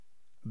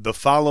The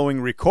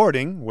following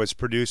recording was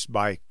produced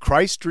by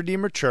Christ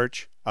Redeemer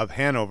Church of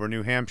Hanover,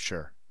 New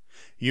Hampshire.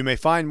 You may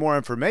find more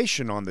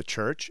information on the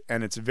church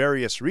and its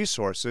various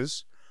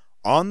resources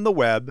on the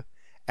web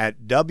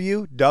at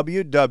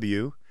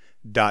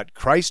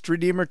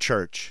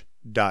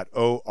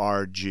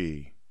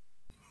www.christredeemerchurch.org.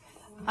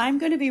 I'm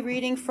going to be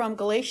reading from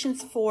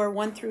Galatians 4,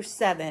 1 through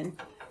 7,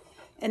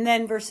 and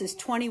then verses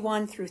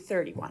 21 through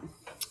 31.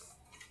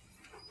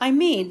 I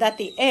mean that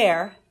the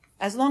heir,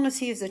 as long as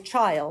he is a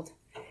child,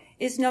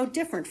 is no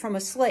different from a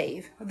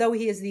slave, though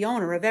he is the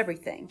owner of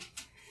everything.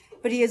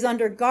 But he is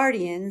under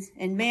guardians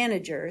and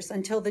managers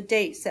until the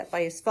date set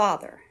by his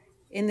father.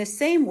 In the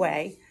same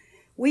way,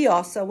 we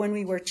also, when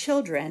we were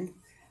children,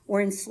 were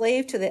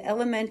enslaved to the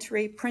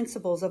elementary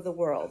principles of the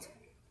world.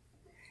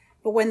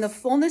 But when the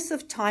fullness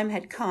of time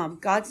had come,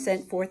 God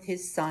sent forth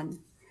his Son,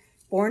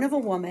 born of a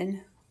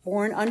woman,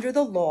 born under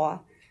the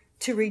law,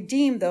 to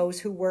redeem those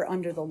who were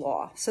under the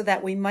law, so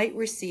that we might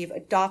receive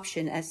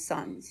adoption as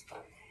sons.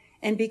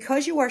 And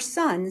because you are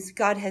sons,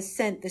 God has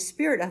sent the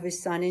Spirit of his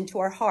Son into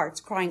our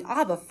hearts, crying,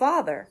 Abba,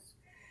 Father.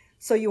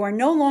 So you are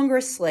no longer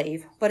a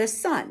slave, but a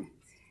son.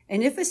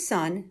 And if a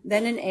son,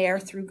 then an heir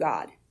through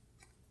God.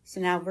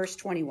 So now verse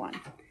 21.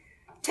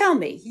 Tell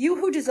me, you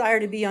who desire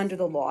to be under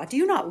the law, do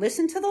you not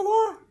listen to the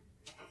law?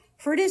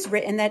 For it is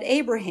written that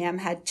Abraham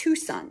had two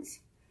sons,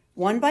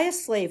 one by a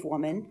slave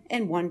woman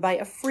and one by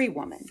a free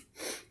woman.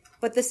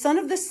 But the son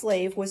of the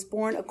slave was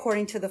born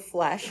according to the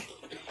flesh,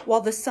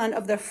 while the son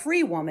of the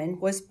free woman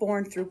was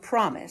born through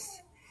promise.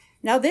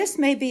 Now this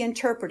may be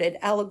interpreted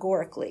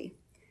allegorically.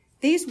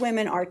 These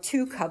women are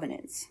two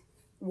covenants.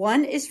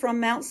 One is from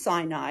Mount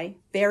Sinai,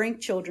 bearing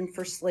children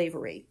for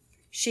slavery.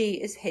 She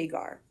is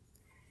Hagar.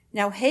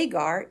 Now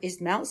Hagar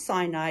is Mount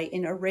Sinai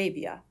in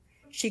Arabia.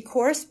 She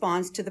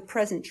corresponds to the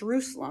present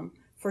Jerusalem,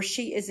 for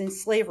she is in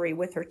slavery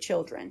with her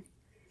children.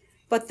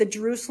 But the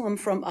Jerusalem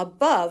from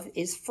above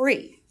is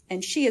free,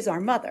 and she is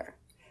our mother.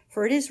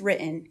 For it is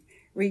written,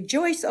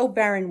 Rejoice, O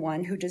barren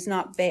one who does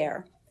not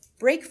bear.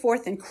 Break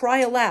forth and cry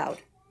aloud,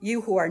 you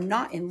who are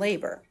not in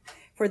labor.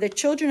 For the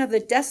children of the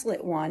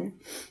desolate one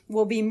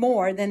will be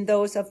more than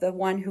those of the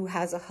one who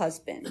has a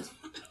husband.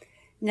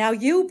 Now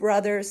you,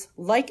 brothers,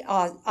 like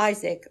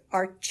Isaac,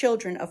 are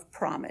children of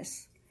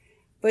promise.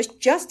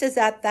 But just as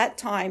at that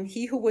time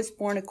he who was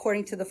born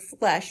according to the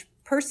flesh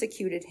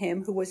persecuted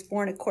him who was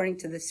born according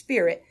to the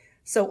Spirit,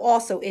 so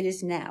also it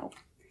is now.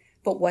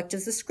 But what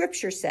does the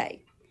scripture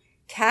say?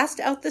 Cast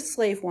out the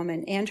slave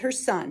woman and her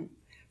son,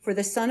 for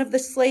the son of the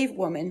slave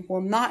woman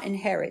will not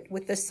inherit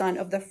with the son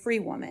of the free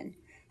woman.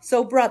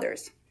 So,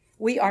 brothers,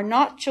 we are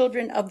not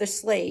children of the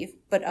slave,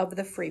 but of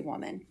the free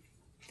woman.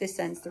 This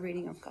ends the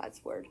reading of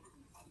God's word.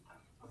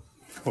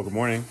 Well, good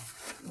morning.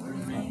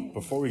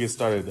 Before we get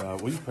started,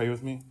 will you pray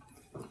with me?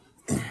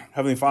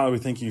 Heavenly Father, we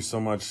thank you so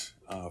much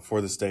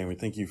for this day, and we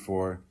thank you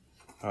for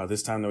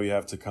this time that we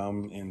have to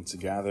come and to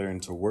gather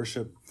and to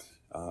worship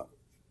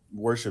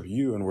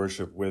you and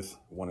worship with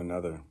one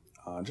another.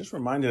 Just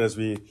reminded as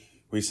we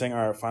sang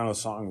our final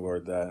song,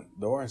 Lord, that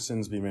though our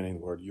sins be many,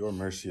 Lord, your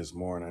mercy is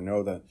more. And I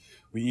know that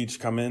we each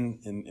come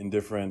in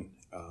different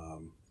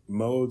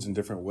modes and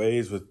different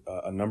ways with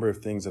a number of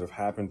things that have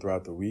happened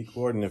throughout the week,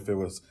 Lord. And if it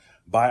was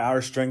by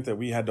our strength that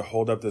we had to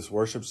hold up this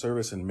worship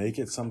service and make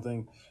it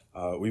something,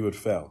 we would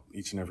fail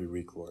each and every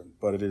week, Lord.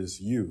 But it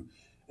is you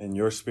and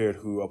your Spirit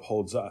who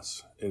upholds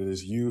us. It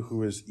is you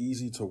who is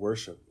easy to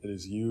worship. It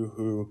is you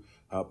who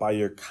by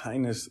your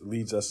kindness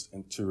leads us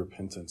into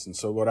repentance. And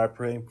so, Lord, I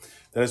pray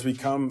that as we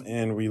come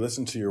and we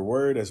listen to your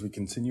word, as we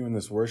continue in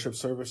this worship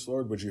service,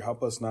 Lord, would you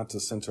help us not to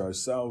center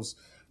ourselves,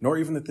 nor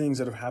even the things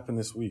that have happened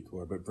this week,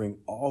 Lord, but bring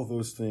all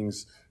those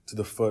things to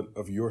the foot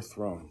of your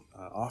throne.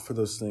 Offer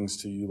those things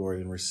to you, Lord,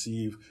 and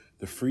receive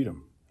the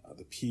freedom,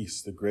 the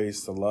peace, the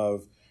grace, the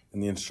love,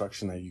 and the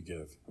instruction that you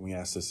give. And we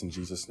ask this in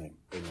Jesus' name.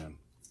 Amen.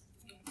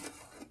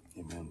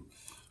 Amen.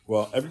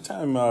 Well, every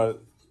time I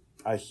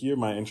hear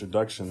my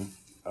introduction,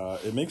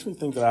 it makes me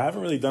think that I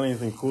haven't really done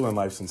anything cool in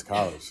life since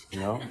college, you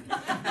know?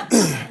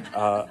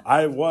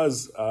 I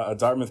was a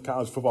Dartmouth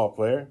College football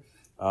player,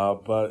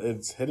 but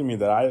it's hitting me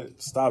that I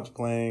stopped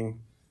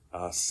playing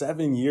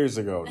 7 years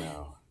ago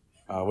now,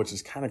 which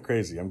is kind of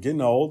crazy. I'm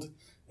getting old,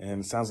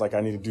 and it sounds like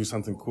I need to do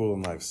something cool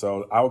in life.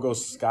 So I will go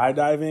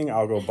skydiving,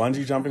 I'll go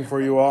bungee jumping for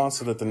you all,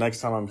 so that the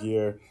next time I'm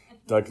here,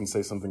 Doug can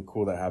say something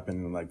cool that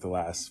happened in like the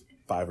last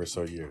 5 or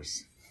so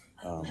years.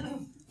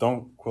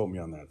 Don't quote me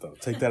on that, though.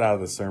 Take that out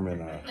of the sermon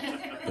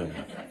thing.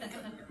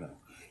 No.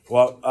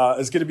 Well,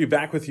 it's good to be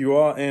back with you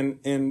all.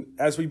 And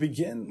as we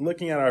begin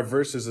looking at our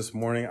verses this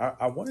morning,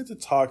 I wanted to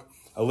talk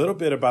a little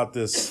bit about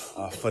this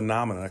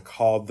phenomena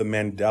called the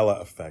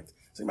Mandela effect.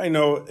 Does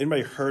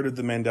anybody heard of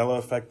the Mandela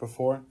effect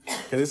before?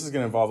 Okay, this is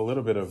going to involve a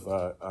little bit of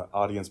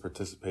audience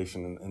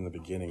participation in the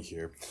beginning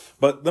here.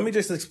 But let me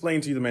just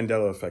explain to you the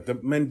Mandela effect. The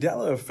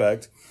Mandela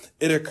effect,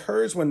 it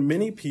occurs when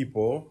many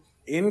people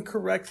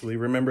incorrectly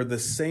remember the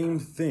same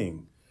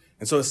thing.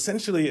 And so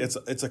essentially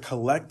it's a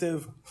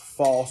collective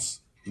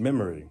false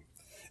memory.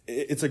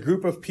 It's a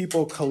group of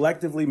people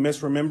collectively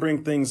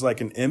misremembering things like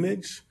an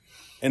image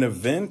an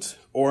event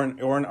or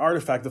an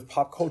artifact of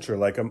pop culture,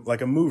 like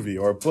a movie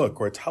or a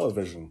book or a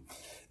television.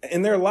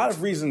 And there are a lot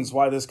of reasons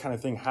why this kind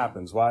of thing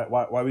happens,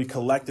 why we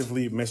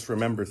collectively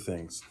misremember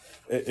things.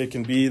 It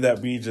can be that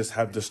we just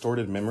have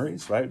distorted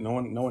memories, right? No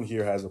one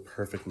here has a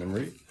perfect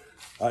memory.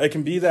 It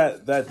can be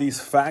that these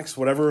facts,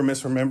 whatever we're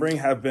misremembering,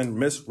 have been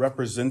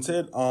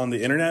misrepresented on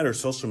the internet or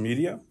social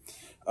media,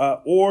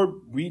 or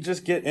we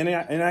just get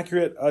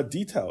inaccurate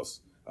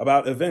details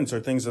about events or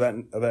things of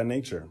that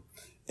nature.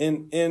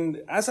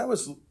 And as I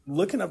was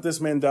looking up this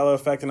Mandela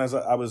effect, and as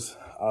I was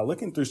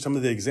looking through some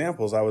of the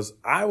examples, I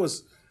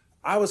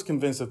was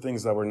convinced of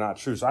things that were not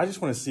true. So I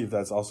just want to see if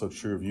that's also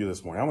true of you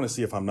this morning. I want to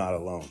see if I'm not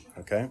alone,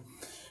 okay?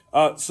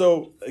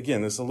 So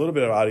again, there's a little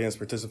bit of audience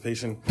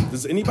participation.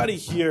 Does anybody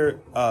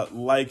here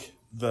like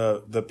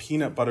the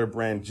peanut butter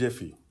brand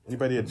Jiffy?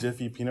 Anybody a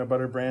Jiffy peanut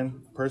butter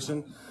brand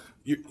person?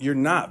 You're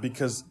not,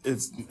 because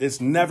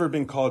it's never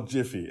been called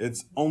Jiffy.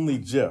 It's only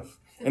Jif.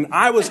 And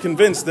I was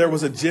convinced there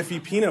was a Jiffy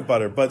peanut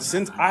butter, but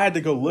since I had to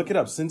go look it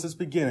up since its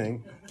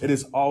beginning, it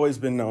has always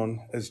been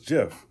known as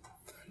Jif.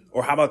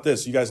 Or how about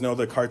this? You guys know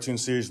the cartoon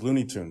series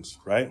Looney Tunes,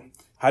 right?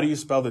 How do you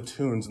spell the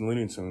tunes in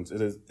Looney Tunes?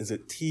 Is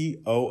it Toons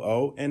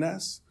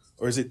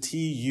or is it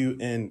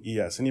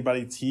Tunes?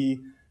 Anybody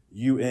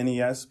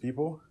Tunes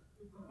people?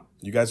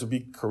 You guys would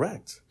be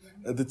correct.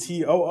 The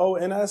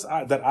Toons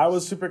that I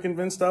was super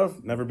convinced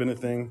of, never been a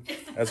thing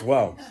as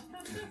well.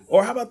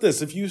 Or how about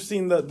this? If you've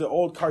seen the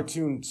old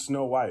cartoon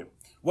Snow White,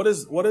 what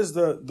does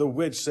the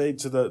witch say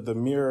to the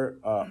mirror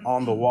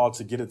on the wall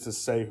to get it to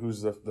say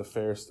who's the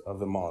fairest of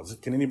them all?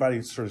 Can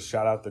anybody sort of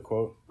shout out the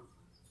quote?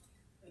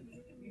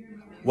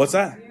 What's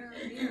that?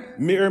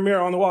 Mirror,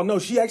 mirror on the wall. No,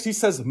 she actually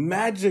says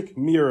magic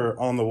mirror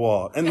on the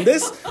wall. And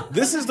this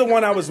is the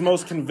one I was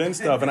most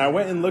convinced of. And I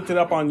went and looked it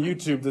up on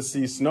YouTube to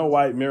see Snow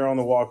White mirror on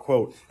the wall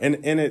quote. And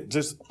it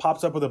just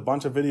pops up with a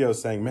bunch of videos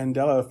saying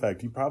Mandela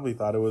effect. You probably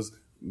thought it was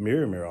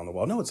mirror, mirror on the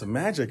wall. No, it's a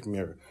magic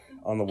mirror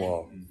on the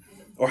wall.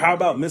 Or how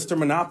about Mr.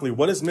 Monopoly?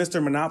 What is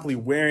Mr. Monopoly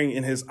wearing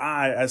in his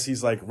eye as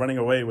he's like running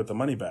away with the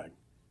money bag?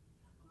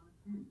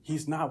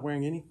 He's not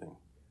wearing anything.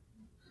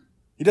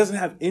 He doesn't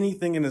have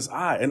anything in his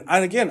eye.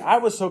 And again, I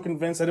was so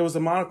convinced that it was the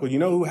monocle. You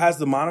know who has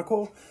the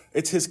monocle?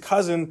 It's his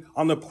cousin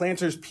on the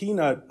Planters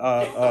peanut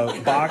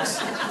box,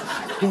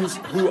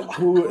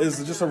 who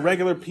is just a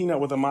regular peanut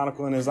with a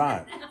monocle in his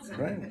eye.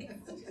 Right?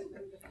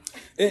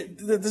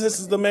 This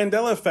is the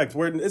Mandela effect,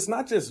 where it's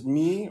not just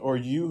me or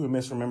you who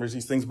misremembers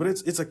these things, but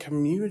it's a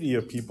community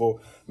of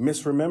people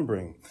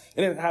misremembering.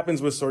 And it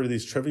happens with sort of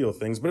these trivial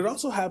things, but it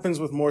also happens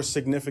with more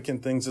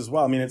significant things as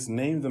well. I mean, it's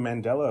named the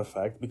Mandela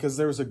effect because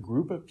there was a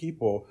group of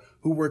people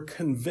who were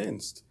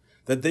convinced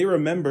that they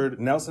remembered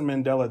Nelson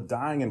Mandela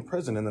dying in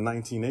prison in the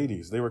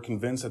 1980s. They were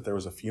convinced that there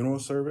was a funeral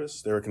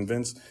service. They were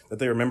convinced that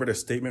they remembered a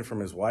statement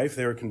from his wife.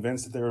 They were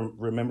convinced that they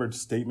remembered a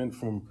statement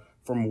from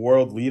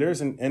world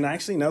leaders. And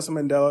actually, Nelson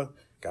Mandela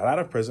got out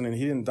of prison, and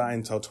he didn't die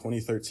until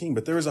 2013.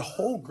 But there was a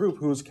whole group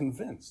who was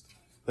convinced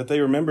that they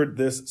remembered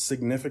this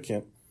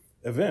significant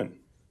event.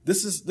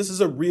 This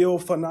is a real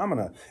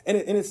phenomena, and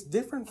it's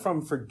different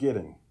from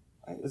forgetting.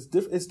 Right?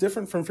 It's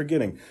different from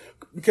forgetting,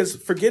 because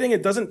forgetting,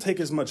 it doesn't take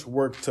as much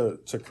work to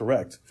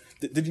correct.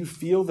 Did you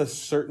feel the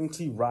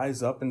certainty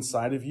rise up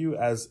inside of you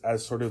as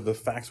sort of the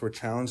facts were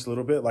challenged a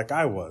little bit, like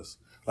I was?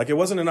 Like, it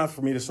wasn't enough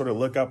for me to sort of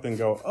look up and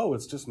go, oh,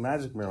 it's just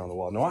magic mirror on the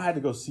wall. No, I had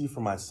to go see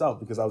for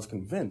myself because I was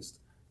convinced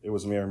it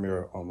was mirror,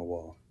 mirror on the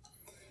wall.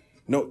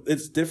 No,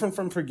 it's different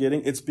from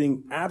forgetting. It's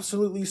being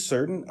absolutely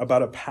certain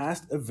about a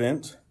past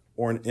event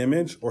or an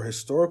image or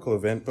historical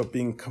event, but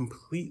being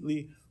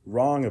completely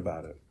wrong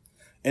about it.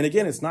 And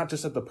again, it's not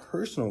just at the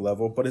personal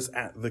level, but it's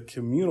at the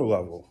communal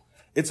level.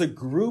 It's a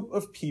group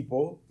of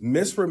people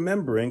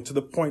misremembering to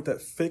the point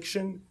that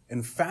fiction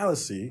and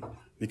fallacy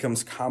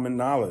becomes common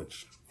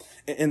knowledge.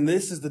 And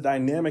this is the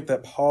dynamic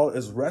that Paul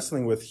is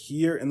wrestling with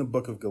here in the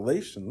book of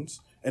Galatians,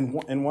 and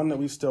one that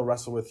we still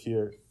wrestle with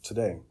here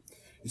today.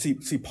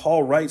 You see,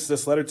 Paul writes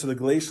this letter to the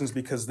Galatians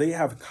because they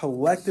have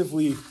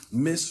collectively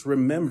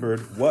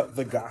misremembered what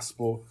the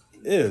gospel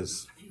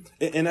is.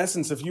 In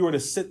essence, if you were to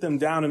sit them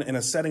down in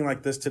a setting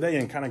like this today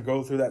and kind of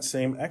go through that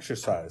same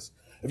exercise,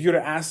 if you were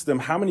to ask them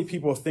how many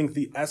people think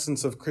the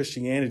essence of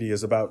Christianity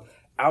is about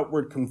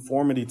outward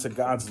conformity to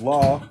God's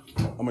law,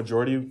 a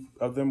majority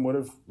of them would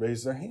have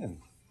raised their hand.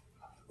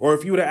 Or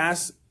if you were to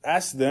ask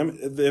them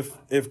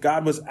if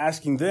God was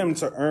asking them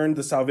to earn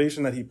the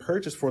salvation that he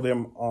purchased for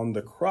them on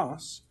the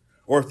cross,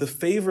 or if the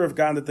favor of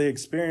God that they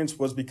experienced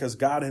was because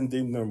God had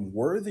deemed them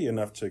worthy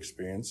enough to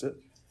experience it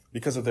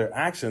because of their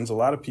actions, a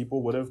lot of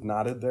people would have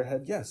nodded their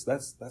head, yes,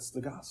 that's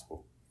the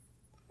gospel.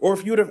 Or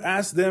if you would have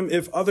asked them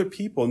if other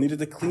people needed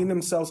to clean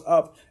themselves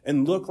up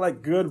and look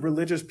like good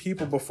religious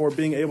people before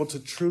being able to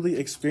truly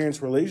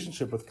experience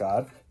relationship with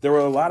God, there were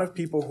a lot of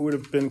people who would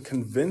have been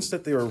convinced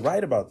that they were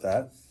right about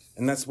that,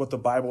 and that's what the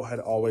Bible had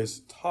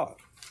always taught.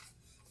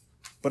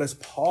 But as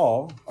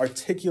Paul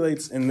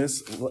articulates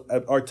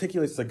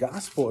the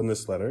gospel in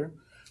this letter,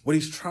 what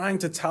he's trying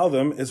to tell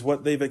them is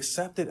what they've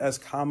accepted as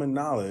common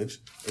knowledge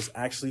is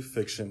actually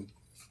fiction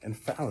and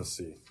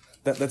fallacy.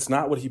 That's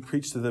not what he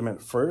preached to them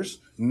at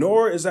first,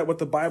 nor is that what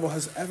the Bible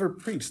has ever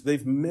preached.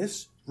 They've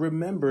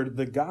misremembered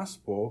the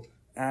gospel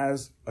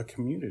as a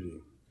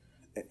community.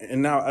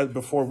 And now,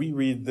 before we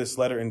read this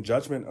letter in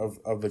judgment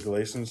of the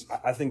Galatians,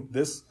 I think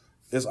this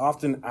is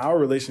often our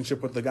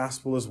relationship with the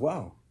gospel as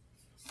well.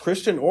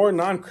 Christian or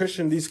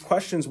non-Christian, these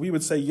questions we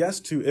would say yes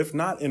to, if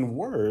not in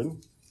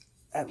word,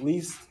 at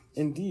least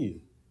in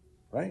deed,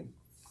 right?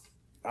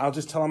 I'll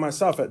just tell on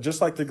myself, just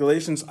like the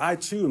Galatians, I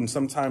too am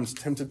sometimes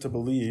tempted to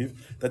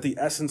believe that the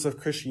essence of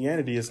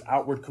Christianity is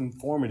outward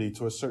conformity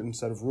to a certain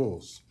set of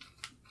rules.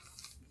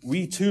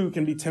 We too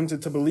can be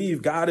tempted to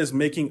believe God is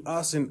making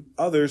us and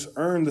others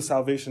earn the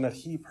salvation that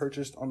he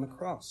purchased on the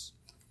cross.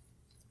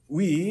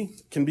 We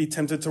can be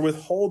tempted to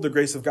withhold the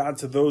grace of God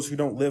to those who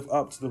don't live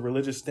up to the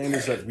religious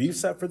standards that we've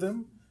set for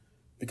them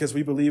because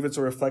we believe it's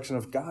a reflection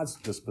of God's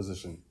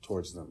disposition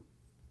towards them.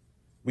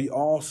 We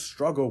all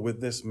struggle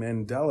with this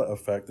Mandela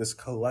effect, this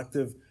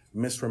collective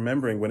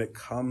misremembering when it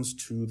comes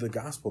to the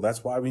gospel.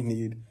 That's why we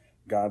need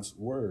God's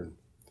word.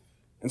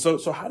 And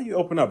so how do you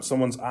open up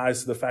someone's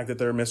eyes to the fact that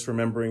they're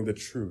misremembering the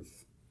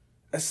truth,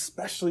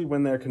 especially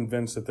when they're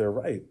convinced that they're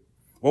right?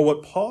 Well,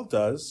 what Paul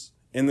does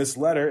in this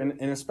letter, and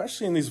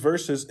especially in these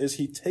verses, is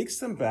he takes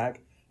them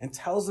back and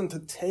tells them to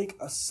take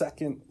a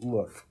second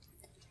look.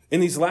 In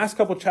these last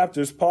couple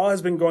chapters, Paul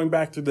has been going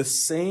back through the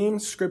same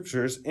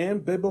scriptures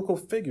and biblical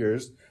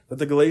figures that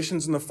the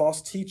Galatians and the false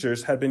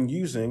teachers had been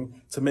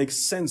using to make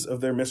sense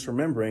of their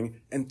misremembering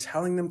and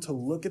telling them to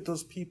look at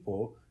those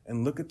people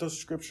and look at those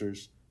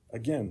scriptures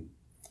again.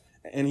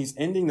 And he's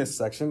ending this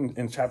section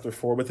in chapter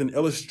 4 with an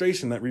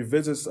illustration that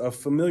revisits a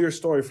familiar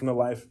story from the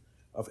life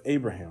of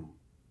Abraham.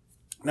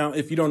 Now,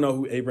 if you don't know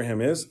who Abraham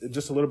is,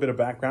 just a little bit of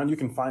background, you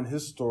can find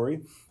his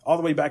story all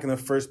the way back in the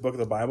first book of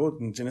the Bible,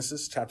 in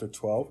Genesis chapter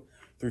 12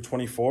 through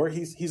 24.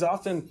 He's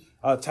often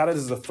touted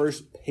as the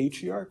first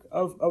patriarch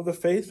of the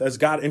faith. As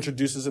God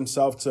introduces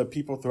himself to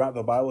people throughout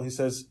the Bible, he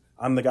says,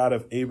 I'm the God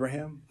of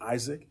Abraham,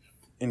 Isaac,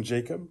 and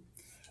Jacob.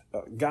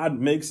 God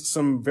makes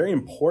some very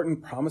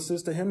important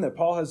promises to him that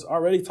Paul has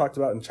already talked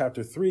about in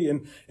chapter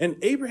 3. And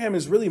Abraham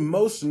is really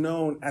most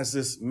known as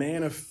this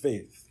man of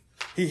faith.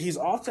 He's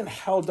often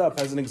held up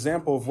as an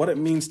example of what it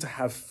means to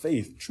have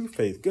faith, true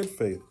faith, good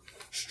faith,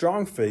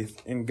 strong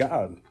faith in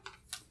God.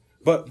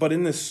 But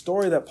in this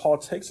story that Paul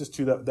takes us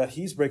to, that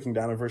he's breaking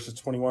down in verses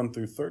 21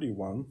 through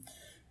 31,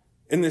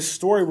 in this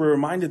story, we're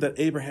reminded that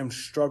Abraham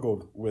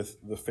struggled with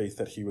the faith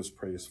that he was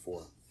praised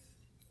for.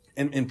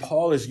 And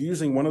Paul is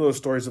using one of those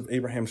stories of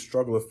Abraham's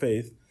struggle of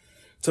faith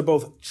to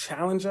both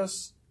challenge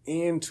us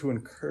and to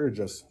encourage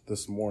us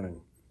this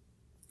morning.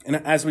 And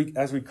as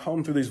we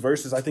comb through these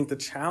verses, I think the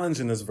challenge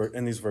in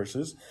these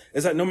verses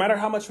is that no matter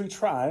how much we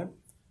try,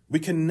 we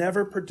can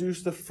never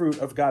produce the fruit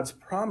of God's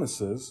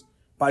promises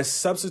by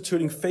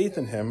substituting faith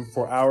in him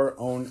for our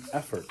own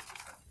effort.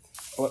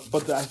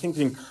 But I think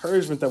the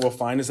encouragement that we'll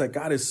find is that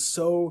God is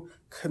so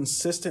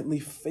consistently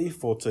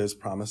faithful to his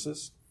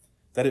promises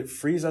that it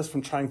frees us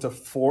from trying to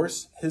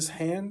force his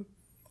hand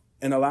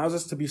and allows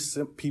us to be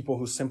people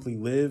who simply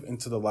live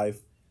into the life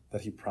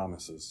that he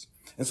promises.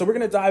 And so we're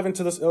going to dive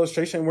into this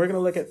illustration. We're going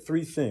to look at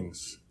three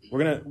things.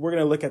 We're going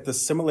to look at the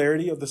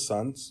similarity of the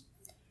sons,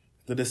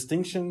 the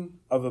distinction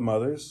of the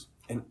mothers,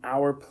 and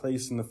our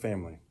place in the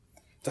family.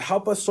 To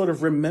help us sort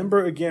of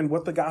remember again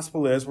what the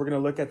gospel is, we're going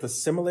to look at the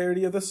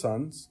similarity of the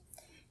sons,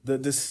 the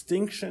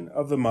distinction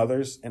of the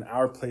mothers, and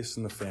our place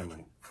in the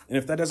family. And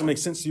if that doesn't make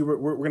sense to you,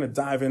 we're going to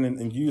dive in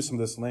and use some of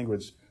this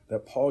language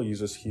that Paul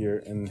uses here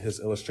in his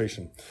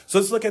illustration. So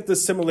let's look at the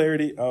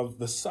similarity of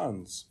the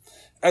sons.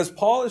 As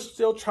Paul is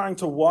still trying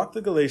to walk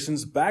the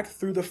Galatians back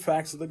through the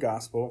facts of the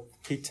gospel,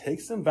 he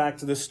takes them back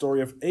to the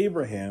story of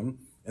Abraham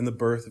and the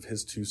birth of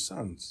his two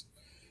sons.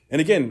 And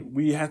again,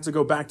 we have to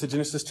go back to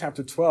Genesis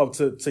chapter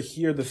 12 to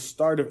hear the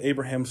start of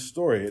Abraham's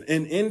story.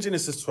 And in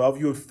Genesis 12,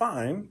 you would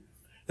find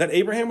that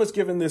Abraham was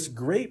given this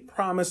great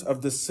promise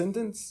of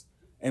descendants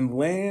and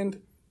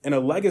land and a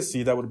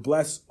legacy that would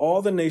bless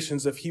all the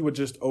nations if he would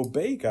just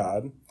obey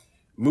God,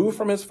 move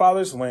from his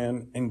father's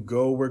land, and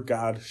go where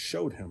God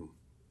showed him.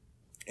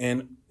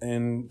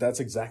 And that's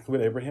exactly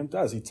what Abraham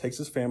does. He takes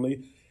his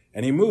family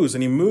and he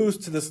moves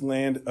to this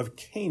land of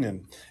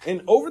Canaan.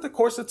 And over the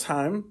course of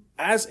time,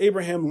 as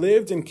Abraham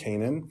lived in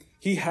Canaan,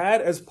 he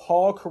had, as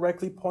Paul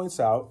correctly points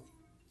out,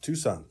 two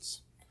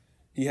sons.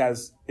 He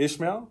has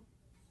Ishmael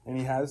and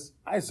he has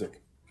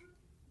Isaac.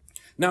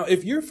 Now,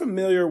 if you're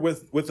familiar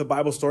with the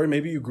Bible story,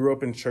 maybe you grew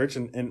up in church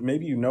and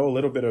maybe you know a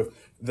little bit of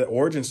the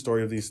origin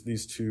story of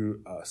these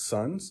two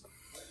sons,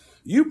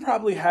 you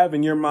probably have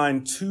in your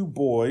mind two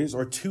boys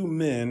or two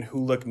men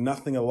who look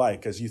nothing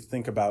alike as you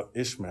think about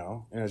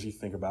Ishmael and as you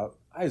think about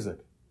Isaac.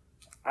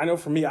 I know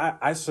for me,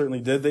 I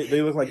certainly did.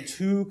 They look like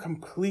two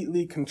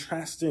completely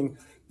contrasting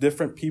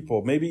different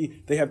people.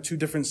 Maybe they have two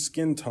different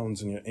skin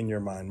tones in your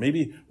mind.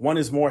 Maybe one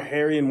is more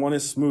hairy and one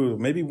is smooth.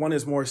 Maybe one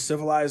is more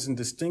civilized and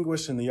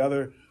distinguished and the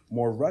other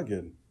more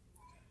rugged.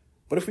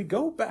 But if we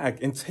go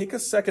back and take a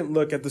second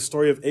look at the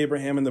story of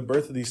Abraham and the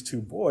birth of these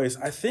two boys,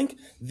 I think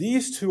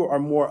these two are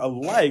more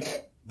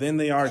alike than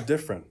they are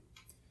different.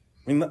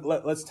 I mean,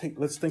 let's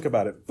think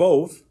about it.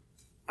 Both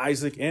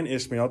Isaac and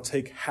Ishmael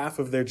take half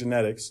of their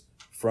genetics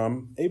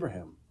from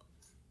Abraham.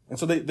 And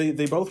so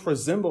they both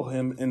resemble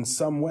him in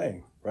some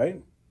way,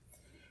 right?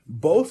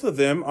 Both of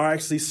them are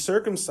actually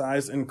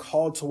circumcised and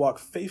called to walk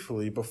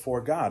faithfully before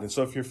God. And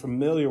so if you're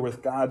familiar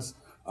with God's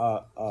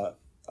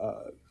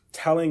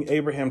telling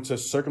Abraham to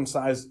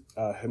circumcise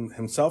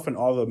himself and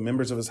all the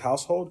members of his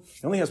household,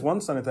 he only has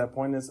one son at that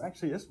point, and it's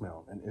actually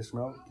Ishmael. And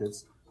Ishmael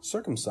gets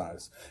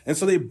circumcised. And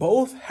so they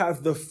both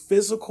have the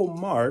physical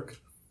mark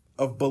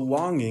of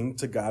belonging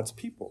to God's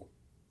people.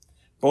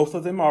 Both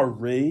of them are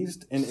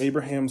raised in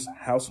Abraham's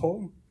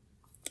household.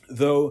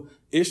 Though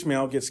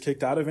Ishmael gets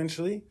kicked out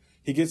eventually,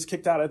 he gets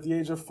kicked out at the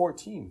age of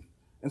 14.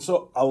 And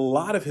so a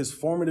lot of his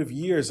formative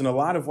years and a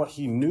lot of what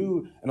he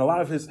knew and a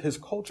lot of his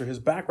culture, his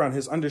background,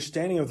 his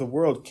understanding of the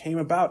world came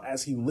about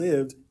as he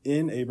lived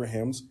in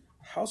Abraham's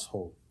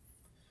household.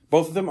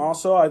 Both of them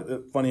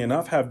also, funny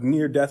enough, have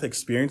near-death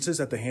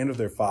experiences at the hand of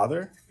their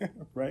father,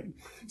 right?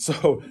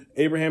 So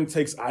Abraham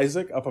takes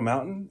Isaac up a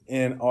mountain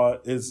and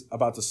is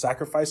about to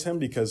sacrifice him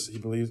because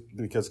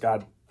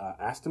God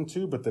asked him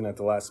to, but then at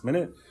the last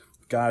minute,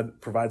 God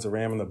provides a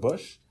ram in the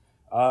bush.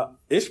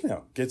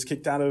 Ishmael gets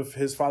kicked out of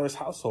his father's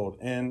household,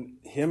 and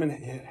him and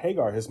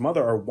Hagar, his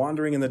mother, are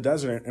wandering in the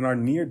desert and are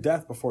near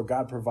death before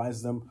God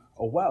provides them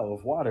a well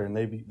of water, and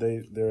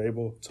they're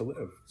able to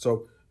live.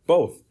 So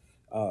both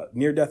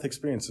near-death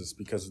experiences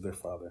because of their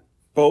father.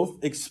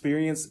 Both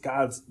experience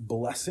God's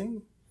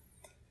blessing.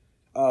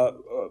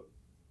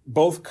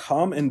 Both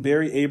come and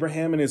bury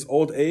Abraham in his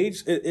old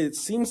age. It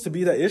seems to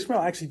be that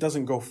Ishmael actually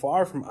doesn't go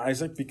far from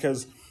Isaac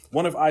because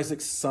one of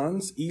Isaac's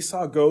sons,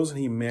 Esau, goes and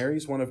he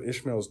marries one of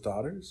Ishmael's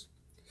daughters.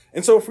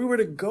 And so if we were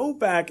to go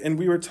back and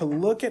we were to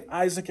look at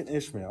Isaac and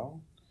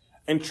Ishmael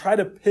and try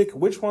to pick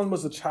which one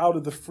was the child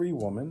of the free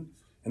woman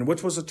and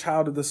which was the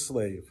child of the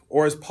slave,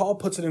 or as Paul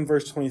puts it in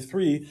verse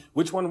 23,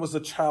 which one was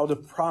the child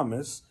of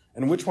promise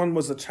and which one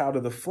was the child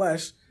of the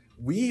flesh,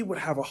 we would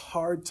have a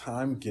hard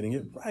time getting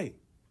it right.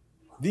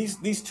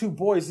 These two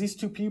boys, these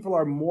two people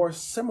are more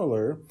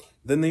similar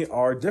than they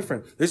are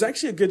different. There's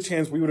actually a good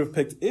chance we would have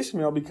picked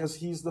Ishmael because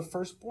he's the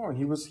firstborn.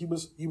 He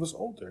was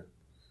older.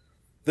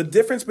 The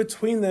difference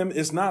between them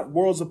is not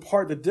worlds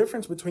apart. The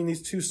difference between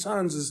these two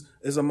sons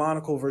is a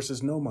monocle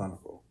versus no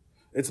monocle.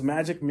 It's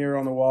magic mirror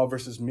on the wall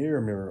versus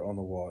mirror on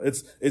the wall.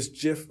 It's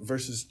Jif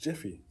versus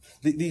Jiffy.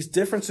 These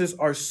differences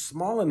are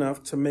small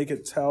enough to make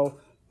it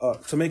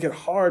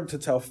hard to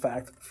tell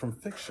fact from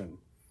fiction.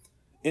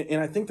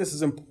 And I think this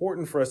is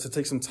important for us to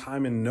take some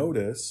time and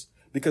notice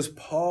because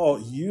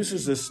Paul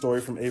uses this story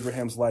from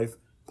Abraham's life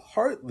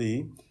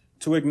partly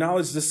to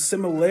acknowledge the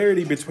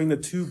similarity between the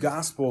two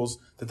gospels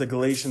that the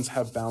Galatians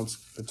have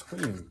bounced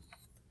between.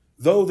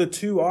 Though the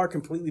two are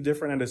completely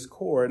different at its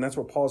core, and that's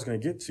what Paul's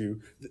going to get to,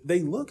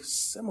 they look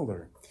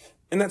similar.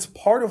 And that's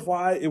part of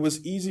why it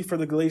was easy for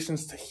the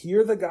Galatians to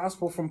hear the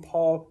gospel from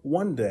Paul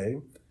one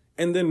day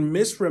and then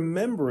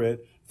misremember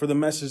it for the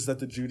message that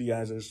the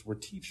Judaizers were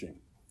teaching.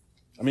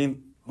 I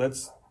mean,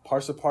 let's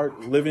parse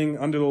apart living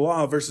under the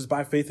law versus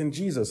by faith in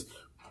Jesus.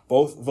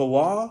 Both the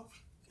law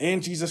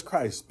and Jesus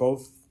Christ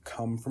both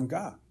come from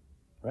God,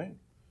 right?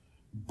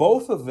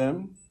 Both of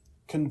them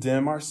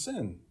condemn our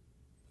sin.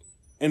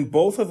 And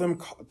both of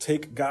them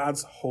take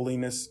God's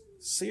holiness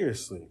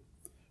seriously.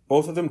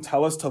 Both of them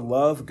tell us to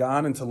love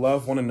God and to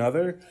love one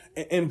another.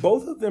 And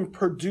both of them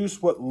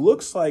produce what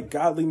looks like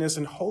godliness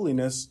and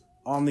holiness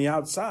on the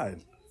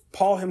outside.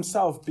 Paul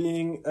himself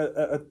being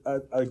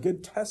a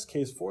good test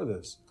case for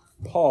this.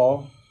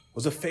 Paul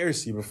was a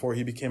Pharisee before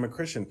he became a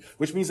Christian,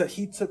 which means that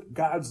he took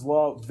God's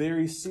law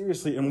very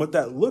seriously. And what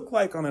that looked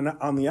like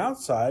on the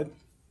outside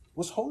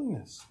was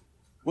holiness,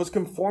 was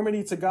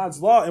conformity to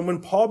God's law. And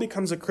when Paul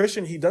becomes a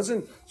Christian, he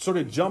doesn't sort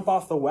of jump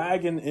off the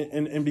wagon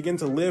and begin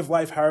to live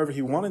life however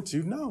he wanted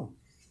to. No.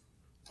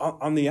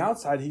 On the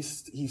outside,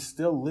 he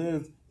still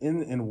lived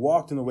in and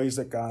walked in the ways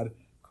that God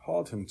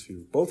called him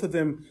to. Both of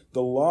them,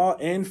 the law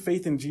and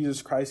faith in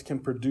Jesus Christ, can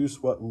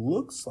produce what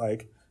looks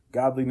like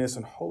godliness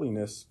and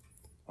holiness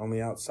on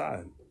the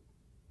outside.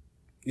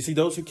 You see,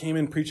 those who came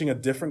in preaching a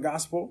different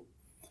gospel,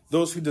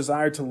 those who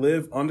desired to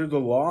live under the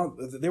law,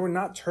 they were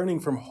not turning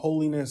from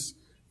holiness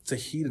to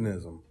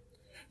hedonism.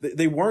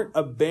 They weren't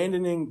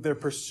abandoning their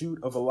pursuit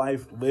of a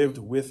life lived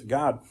with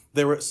God.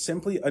 They were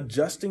simply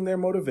adjusting their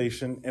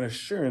motivation and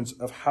assurance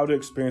of how to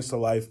experience the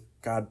life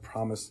God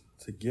promised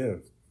to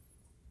give.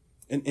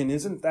 And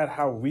isn't that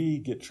how we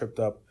get tripped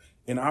up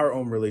in our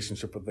own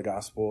relationship with the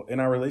gospel, in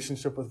our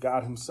relationship with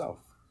God himself?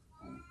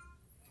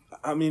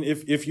 I mean,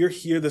 if you're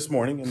here this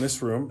morning in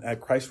this room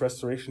at Christ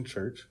Restoration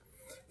Church,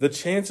 the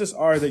chances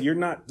are that you're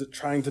not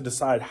trying to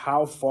decide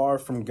how far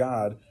from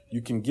God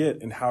you can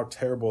get and how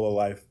terrible a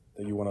life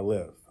that you want to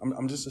live.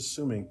 I'm just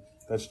assuming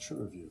that's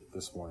true of you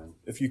this morning,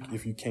 if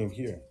you came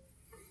here.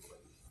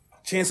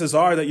 Chances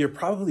are that you're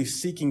probably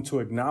seeking to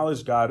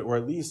acknowledge God or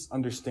at least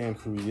understand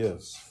who he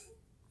is.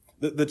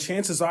 The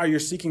chances are you're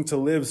seeking to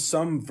live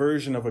some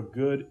version of a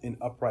good and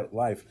upright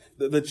life.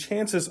 The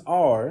chances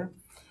are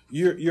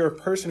you're a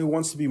person who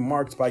wants to be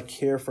marked by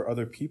care for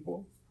other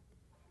people.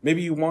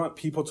 Maybe you want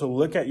people to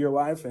look at your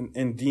life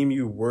and deem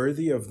you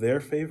worthy of their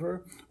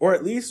favor, or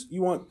at least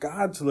you want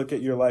God to look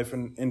at your life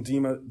and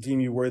deem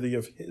you worthy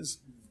of his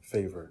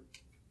favor.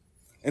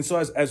 And so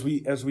as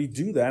we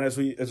do that, as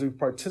we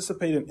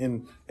participate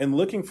in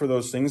looking for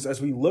those things,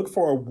 as we look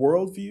for a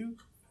worldview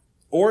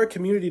or a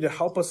community to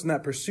help us in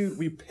that pursuit,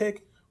 we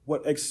pick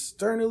what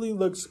externally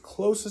looks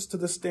closest to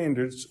the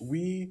standards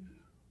we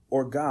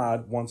or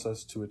God wants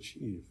us to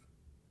achieve.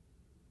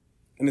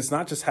 And it's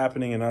not just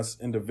happening in us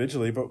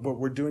individually, but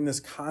we're doing this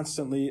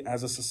constantly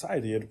as a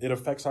society. It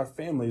affects our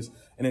families,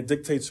 and it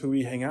dictates who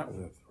we hang out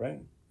with,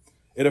 right?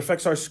 It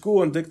affects our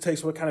school and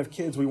dictates what kind of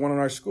kids we want in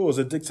our schools.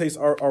 It dictates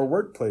our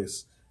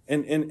workplace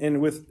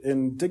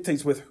and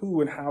dictates with who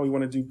and how we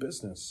want to do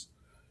business.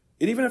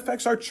 It even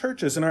affects our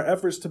churches and our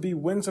efforts to be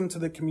winsome to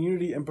the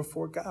community and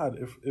before God,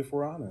 if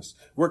we're honest.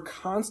 We're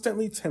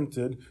constantly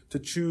tempted to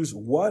choose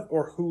what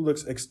or who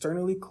looks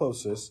externally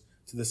closest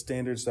to the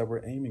standards that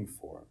we're aiming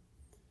for.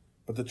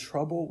 But the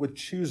trouble with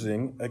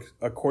choosing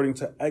according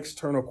to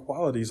external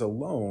qualities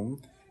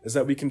alone is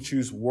that we can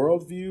choose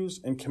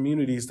worldviews and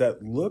communities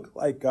that look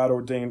like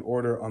God-ordained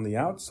order on the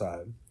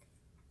outside,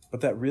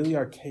 but that really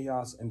are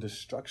chaos and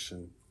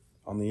destruction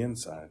on the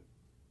inside.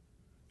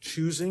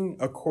 Choosing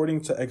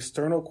according to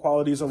external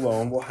qualities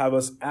alone will have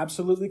us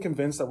absolutely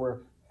convinced that we're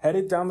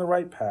headed down the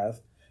right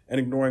path and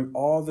ignoring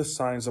all the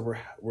signs that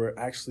we're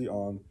actually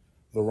on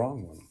the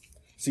wrong one.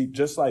 See,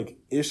 just like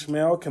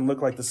Ishmael can look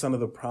like the son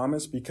of the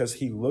promise because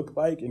he looked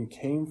like and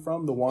came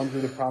from the one who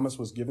the promise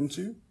was given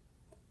to,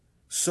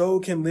 so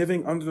can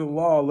living under the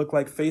law look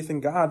like faith in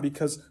God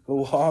because the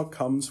law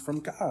comes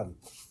from God.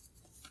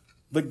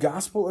 The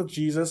gospel of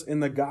Jesus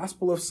and the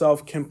gospel of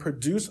self can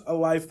produce a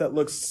life that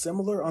looks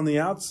similar on the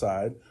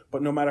outside,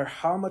 but no matter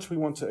how much we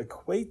want to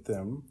equate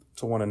them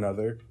to one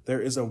another,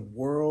 there is a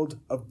world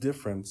of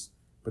difference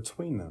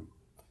between them.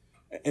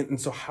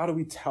 And so how do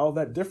we tell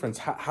that difference?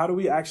 How do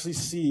we actually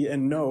see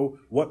and know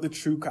what the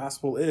true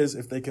gospel is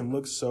if they can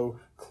look so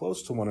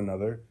close to one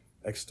another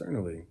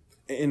externally?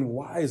 And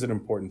why is it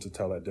important to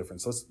tell that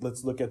difference?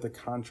 Let's look at the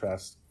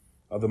contrast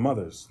of the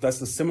mothers. That's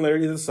the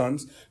similarity of the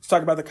sons. Let's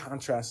talk about the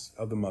contrast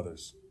of the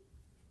mothers.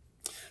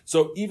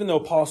 So even though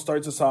Paul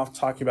starts us off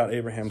talking about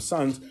Abraham's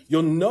sons,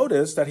 you'll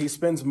notice that he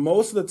spends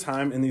most of the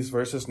time in these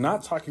verses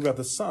not talking about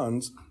the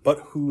sons, but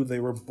who they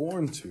were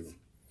born to.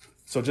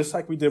 So just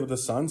like we did with the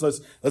sons,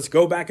 let's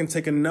go back and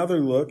take another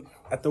look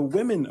at the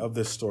women of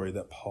this story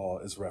that Paul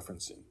is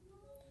referencing.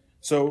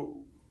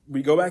 So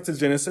we go back to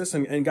Genesis,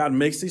 and God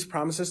makes these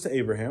promises to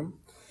Abraham.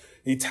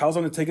 He tells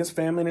him to take his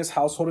family and his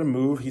household and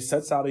move. He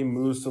sets out, he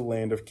moves to the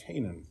land of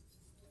Canaan.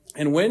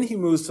 And when he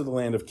moves to the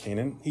land of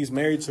Canaan, he's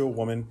married to a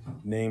woman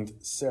named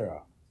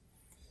Sarah.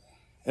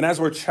 And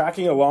as we're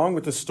tracking along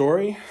with the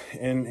story,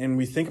 and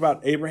we think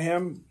about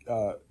Abraham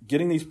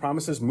getting these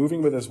promises,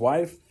 moving with his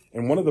wife,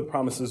 and one of the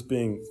promises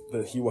being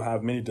that he will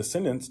have many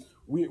descendants,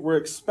 we're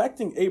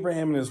expecting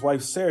Abraham and his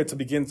wife Sarah to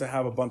begin to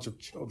have a bunch of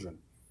children.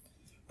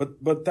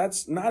 But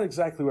that's not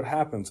exactly what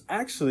happens.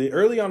 Actually,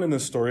 early on in the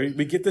story,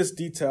 we get this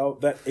detail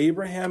that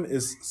Abraham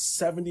is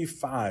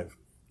 75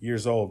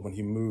 years old when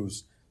he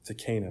moves to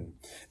Canaan.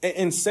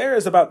 And Sarah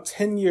is about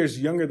 10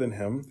 years younger than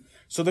him,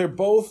 so they're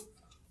both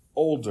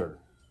older.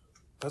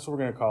 That's what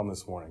we're going to call them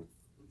this morning.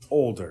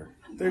 Older.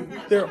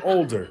 They're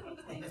older,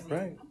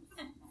 right?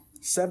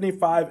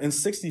 75 and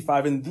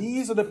 65. And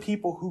these are the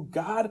people who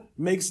God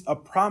makes a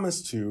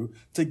promise to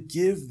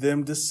give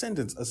them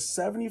descendants, a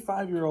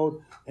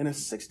 75-year-old and a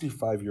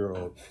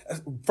 65-year-old.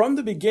 From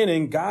the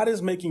beginning, God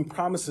is making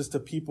promises to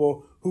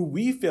people who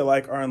we feel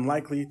like are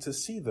unlikely to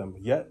see them,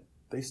 yet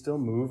they still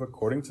move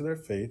according to their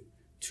faith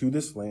to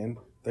this land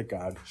that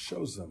God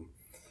shows them.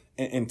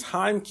 And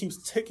time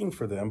keeps ticking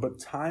for them, but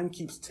time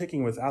keeps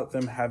ticking without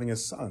them having a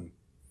son.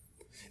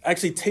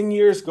 Actually, 10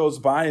 years goes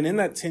by, and in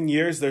that 10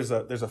 years, there's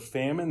a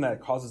famine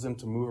that causes him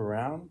to move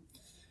around.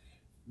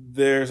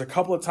 There's a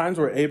couple of times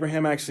where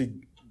Abraham actually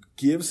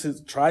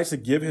tries to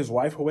give his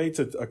wife away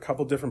to a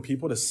couple different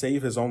people to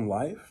save his own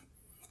life.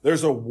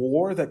 There's a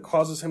war that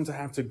causes him to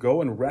have to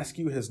go and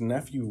rescue his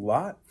nephew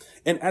Lot.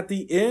 And at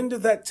the end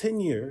of that 10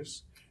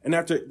 years, and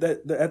at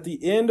the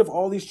end of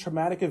all these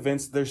traumatic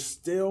events, there's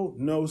still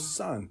no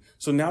son.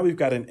 So now we've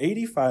got an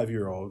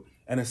 85-year-old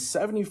and a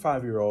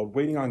 75-year-old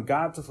waiting on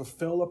God to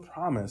fulfill a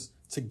promise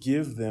to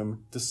give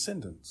them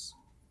descendants.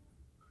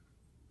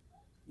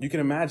 You can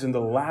imagine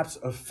the lapse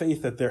of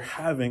faith that they're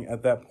having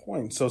at that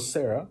point. So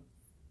Sarah,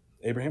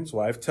 Abraham's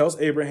wife, tells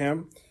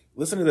Abraham,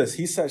 listen to this.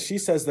 She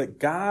says that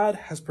God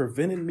has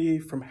prevented me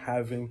from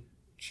having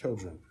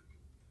children.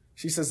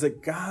 She says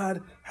that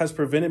God has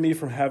prevented me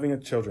from having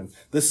children.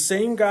 The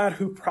same God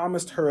who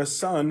promised her a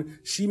son,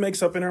 she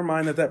makes up in her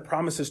mind that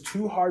promise is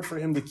too hard for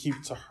him to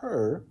keep to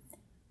her.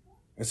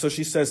 And so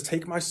she says,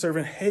 take my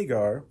servant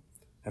Hagar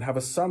and have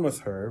a son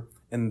with her,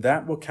 and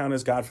that will count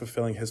as God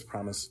fulfilling his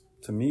promise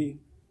to me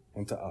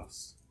and to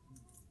us.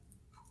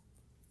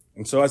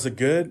 And so as a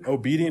good,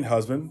 obedient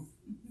husband,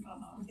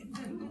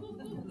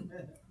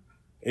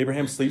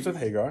 Abraham sleeps with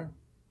Hagar,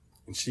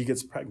 and she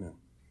gets pregnant.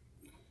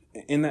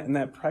 In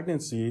that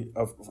pregnancy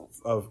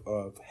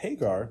of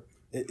Hagar,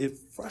 it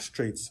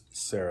frustrates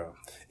Sarah.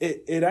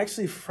 It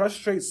actually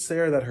frustrates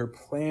Sarah that her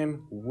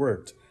plan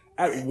worked.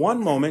 At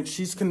one moment,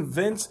 she's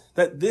convinced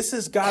that this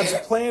is God's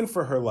plan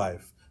for her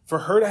life, for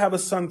her to have a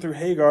son through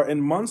Hagar.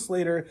 And months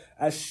later,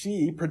 as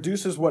she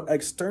produces what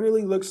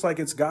externally looks like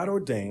it's God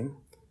ordained,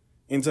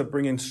 ends up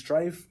bringing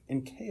strife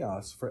and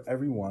chaos for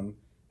everyone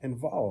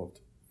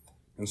involved.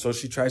 And so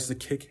she tries to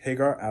kick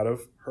Hagar out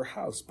of her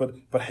house.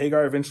 But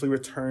Hagar eventually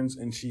returns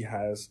and she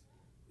has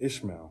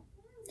Ishmael.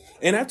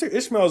 And after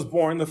Ishmael is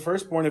born, the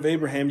firstborn of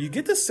Abraham, you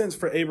get the sense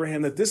for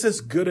Abraham that this is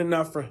good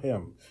enough for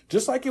him.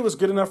 Just like it was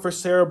good enough for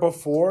Sarah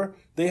before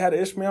they had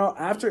Ishmael,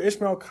 after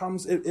Ishmael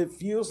comes, it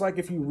feels like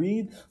if you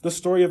read the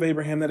story of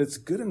Abraham that it's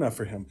good enough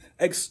for him.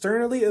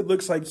 Externally, it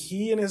looks like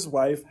he and his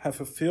wife have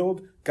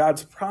fulfilled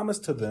God's promise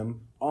to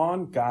them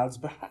on God's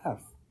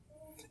behalf.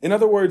 In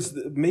other words,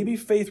 maybe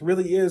faith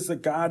really is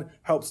that God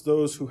helps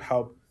those who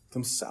help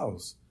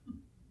themselves.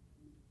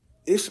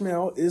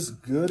 Ishmael is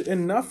good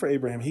enough for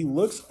Abraham. He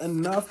looks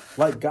enough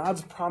like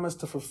God's promise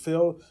to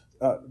fulfill,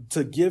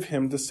 to give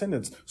him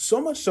descendants.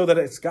 So much so that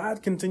as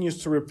God continues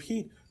to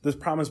repeat this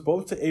promise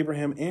both to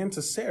Abraham and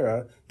to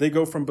Sarah, they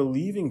go from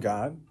believing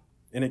God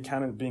and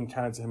it being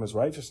counted to him as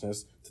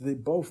righteousness to they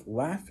both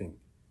laughing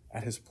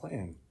at his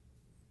plan.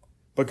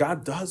 But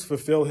God does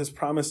fulfill his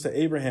promise to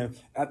Abraham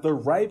at the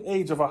ripe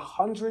age of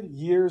 100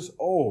 years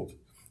old.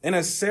 And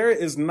as Sarah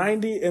is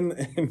 90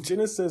 in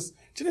Genesis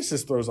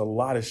throws a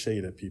lot of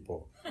shade at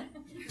people.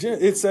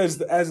 It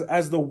says,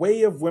 as the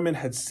way of women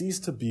had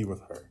ceased to be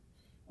with her.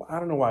 Well, I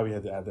don't know why we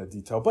had to add that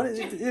detail, but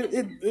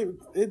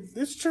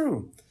it's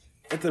true.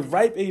 At the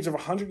ripe age of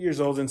 100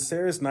 years old and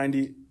Sarah's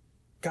 90,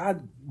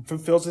 God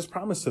fulfills his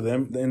promise to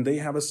them, and they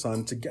have a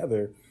son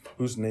together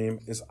whose name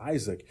is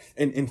Isaac.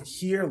 And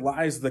here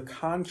lies the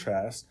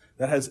contrast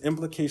that has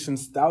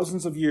implications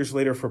thousands of years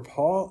later for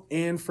Paul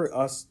and for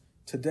us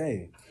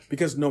today.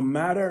 Because no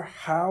matter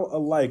how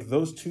alike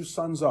those two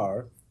sons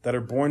are that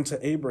are born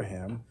to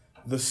Abraham,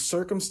 the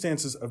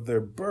circumstances of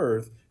their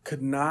birth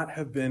could not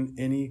have been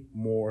any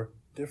more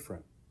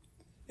different.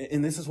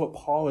 And this is what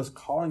Paul is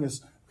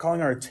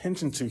calling our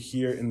attention to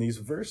here in these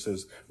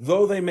verses.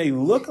 Though they may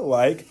look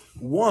alike,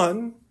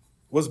 one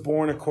was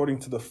born according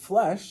to the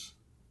flesh,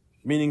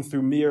 meaning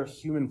through mere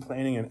human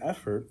planning and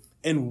effort,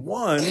 and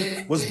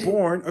one was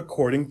born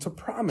according to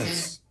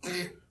promise.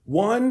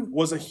 One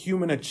was a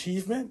human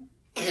achievement,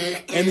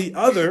 and the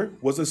other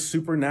was a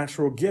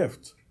supernatural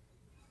gift.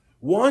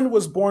 One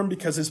was born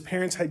because his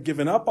parents had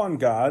given up on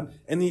God,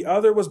 and the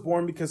other was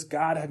born because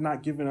God had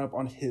not given up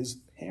on his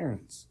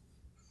parents.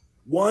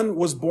 One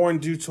was born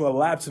due to a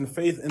lapse in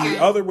faith, and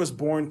the other was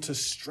born to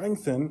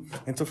strengthen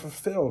and to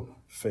fulfill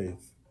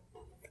faith.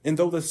 And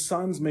though the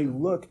sons may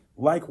look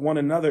like one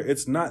another,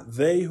 it's not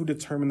they who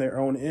determine their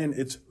own end,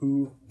 it's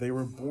who they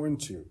were born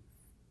to.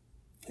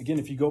 Again,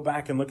 if you go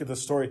back and look at the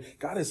story,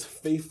 God is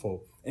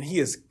faithful and he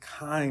is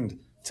kind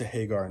to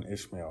Hagar and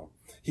Ishmael.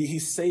 He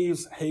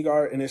saves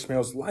Hagar and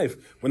Ishmael's life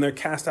when they're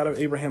cast out of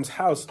Abraham's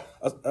house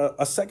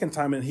a second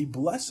time, and he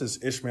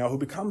blesses Ishmael, who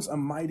becomes a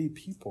mighty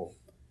people.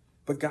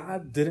 But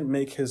God didn't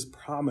make his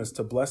promise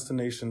to bless the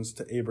nations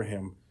to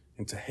Abraham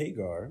and to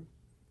Hagar.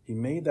 He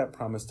made that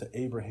promise to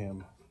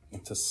Abraham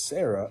and to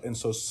Sarah. And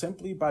so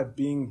simply by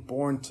being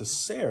born to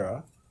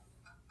Sarah,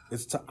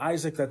 it's to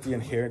Isaac that the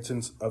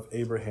inheritance of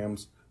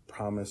Abraham's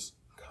promise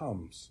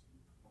comes.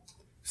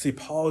 See,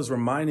 Paul is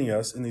reminding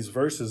us in these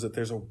verses that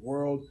there's a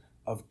world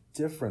of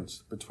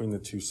difference between the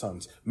two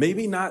sons.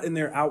 Maybe not in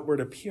their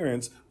outward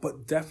appearance,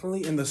 but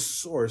definitely in the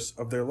source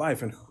of their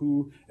life and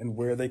who and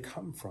where they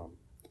come from.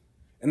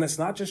 And that's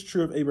not just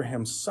true of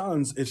Abraham's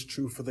sons, it's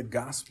true for the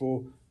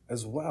gospel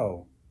as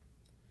well.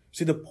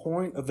 See, the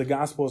point of the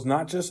gospel is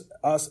not just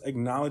us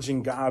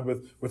acknowledging God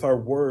with our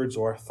words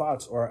or our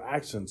thoughts or our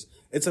actions.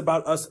 It's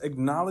about us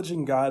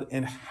acknowledging God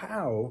and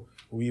how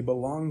we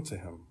belong to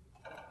him.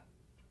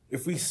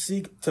 If we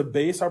seek to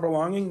base our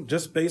belonging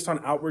just based on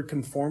outward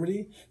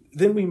conformity,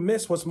 then we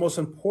miss what's most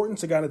important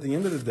to God at the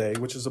end of the day,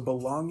 which is a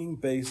belonging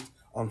based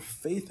on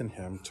faith in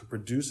him to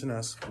produce in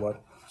us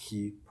what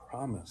he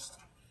promised.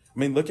 I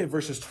mean, look at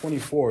verses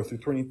 24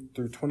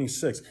 through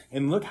 26,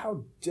 and look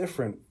how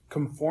different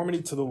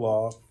conformity to the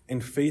law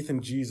and faith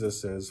in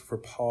Jesus is for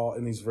Paul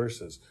in these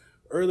verses.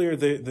 Earlier,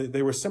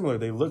 they were similar.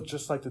 They looked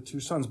just like the two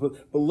sons, but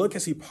look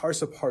as he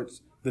parses apart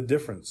the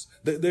difference.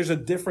 There's a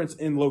difference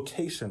in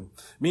location,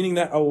 meaning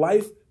that a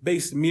life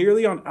based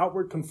merely on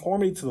outward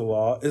conformity to the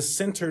law is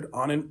centered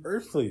on an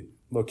earthly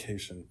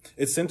location.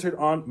 It's centered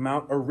on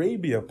Mount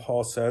Arabia,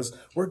 Paul says,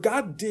 where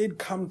God did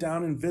come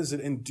down and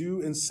visit and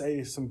do and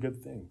say some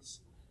good things.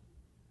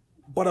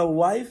 But a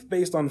life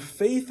based on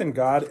faith in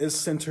God is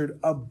centered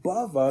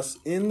above us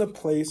in the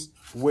place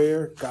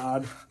where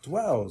God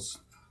dwells.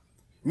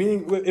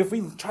 Meaning, if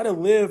we try to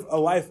live a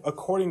life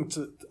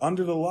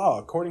under the law,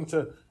 according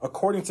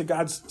to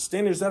God's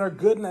standards that are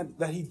good and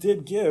that he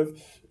did give,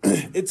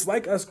 it's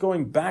like us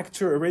going back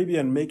to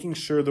Arabia and making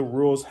sure the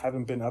rules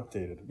haven't been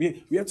updated.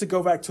 We have to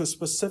go back to a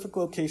specific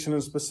location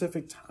and a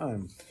specific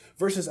time.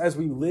 Versus as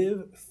we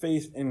live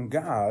faith in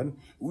God,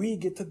 we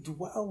get to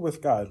dwell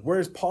with God.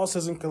 Whereas Paul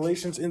says in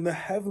Galatians, in the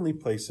heavenly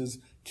places,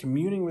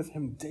 communing with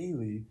him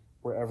daily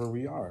wherever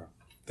we are.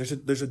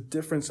 There's a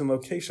difference in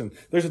location.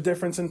 There's a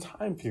difference in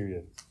time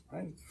period,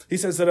 right? He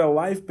says that a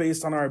life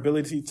based on our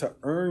ability to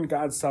earn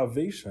God's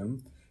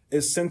salvation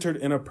is centered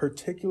in a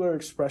particular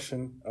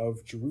expression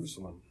of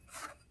Jerusalem.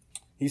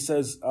 He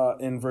says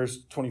in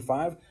verse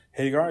 25,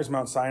 Hagar is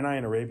Mount Sinai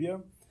in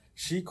Arabia.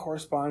 She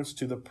corresponds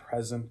to the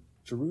present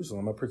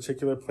Jerusalem, a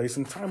particular place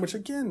and time, which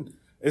again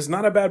is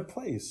not a bad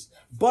place.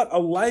 But a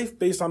life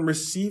based on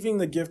receiving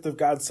the gift of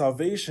God's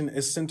salvation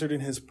is centered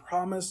in his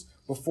promise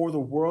before the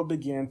world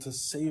began to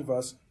save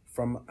us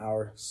from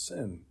our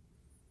sin.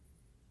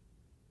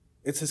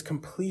 It's his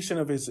completion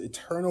of his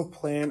eternal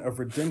plan of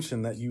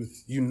redemption that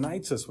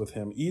unites us with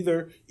him.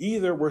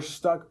 Either we're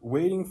stuck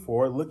waiting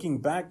for, looking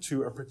back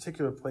to a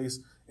particular place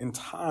in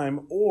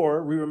time,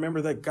 or we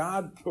remember that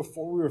God,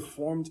 before we were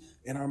formed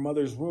in our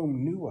mother's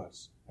womb, knew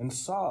us and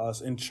saw us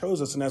and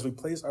chose us. And as we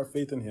place our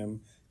faith in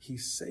him, he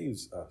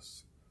saves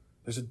us.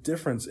 There's a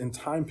difference in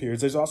time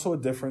periods. There's also a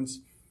difference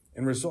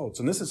in results.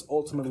 And this is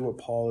ultimately what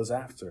Paul is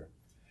after.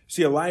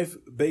 See, a life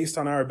based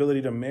on our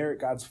ability to merit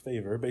God's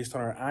favor, based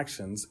on our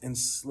actions,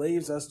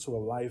 enslaves us to a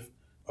life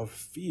of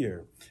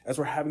fear, as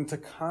we're having to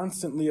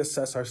constantly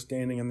assess our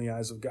standing in the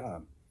eyes of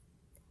God.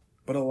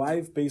 But a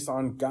life based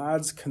on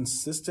God's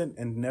consistent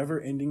and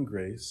never-ending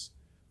grace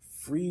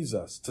frees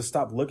us to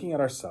stop looking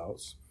at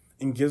ourselves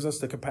and gives us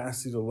the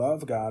capacity to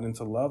love God and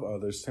to love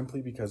others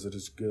simply because it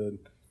is good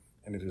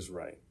and it is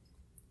right.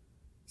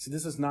 See,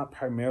 this is not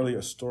primarily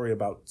a story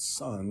about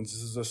sons.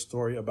 This is a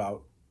story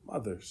about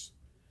mothers.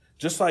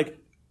 Just like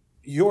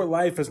your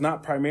life is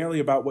not primarily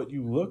about what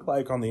you look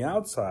like on the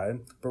outside,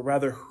 but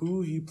rather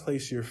who you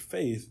place your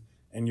faith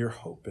and your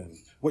hope in,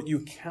 what you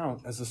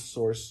count as the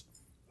source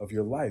of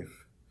your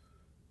life.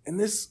 And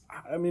this,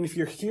 if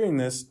you're hearing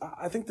this,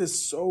 I think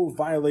this so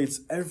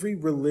violates every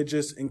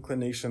religious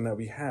inclination that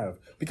we have,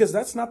 because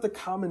that's not the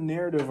common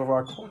narrative of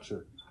our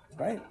culture,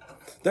 right?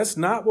 That's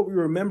not what we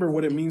remember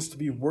what it means to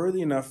be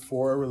worthy enough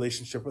for a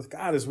relationship with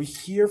God. As we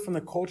hear from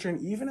the culture,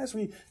 and even as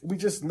we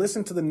just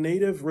listen to the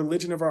native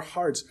religion of our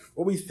hearts,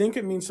 what we think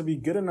it means to be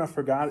good enough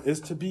for God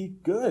is to be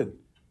good.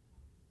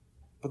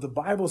 But the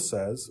Bible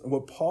says, and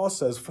what Paul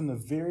says from the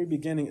very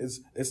beginning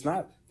is, it's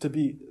not to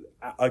be,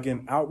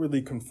 again,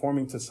 outwardly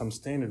conforming to some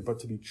standard, but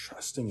to be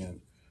trusting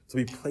in, to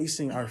be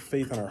placing our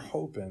faith and our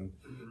hope in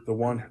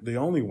the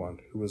only one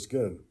who is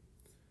good.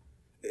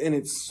 And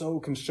it's so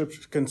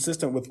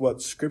consistent with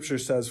what Scripture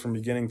says from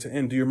beginning to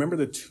end. Do you remember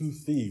the two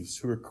thieves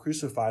who were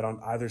crucified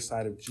on either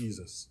side of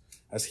Jesus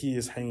as he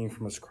is hanging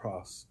from his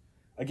cross?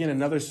 Again,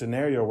 another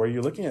scenario where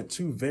you're looking at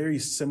two very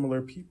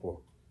similar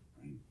people.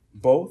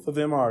 Both of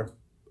them are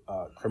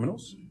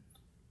criminals.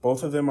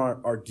 Both of them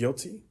are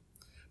guilty.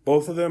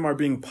 Both of them are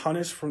being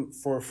punished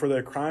for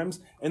their crimes.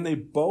 And they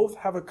both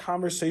have a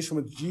conversation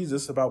with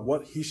Jesus about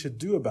what he should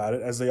do about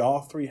it as they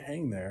all three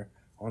hang there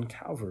on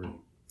Calvary.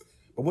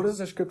 But what does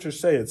the Scripture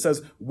say? It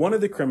says, one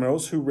of the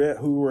criminals who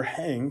were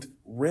hanged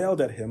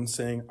railed at him,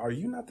 saying, "Are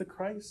you not the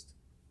Christ?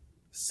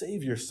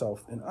 Save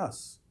yourself and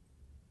us."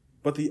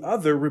 But the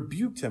other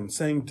rebuked him,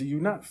 saying, "Do you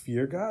not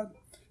fear God,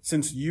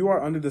 since you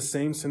are under the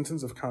same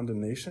sentence of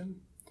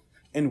condemnation?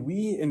 And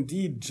we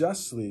indeed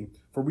justly,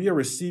 for we are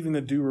receiving the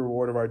due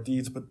reward of our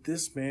deeds, but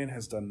this man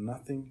has done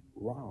nothing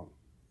wrong."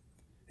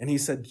 And he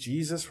said,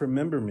 "Jesus,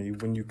 remember me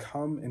when you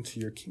come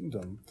into your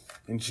kingdom."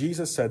 And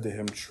Jesus said to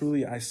him,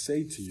 "Truly I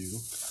say to you,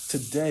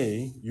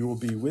 today you will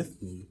be with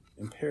me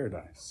in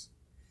paradise."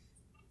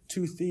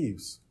 Two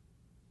thieves,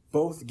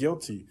 both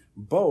guilty,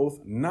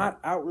 both not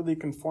outwardly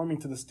conforming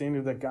to the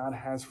standard that God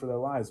has for their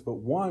lives, but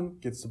one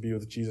gets to be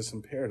with Jesus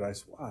in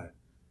paradise. Why?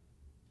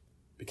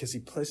 Because he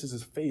places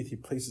his faith, he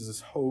places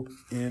his hope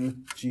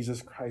in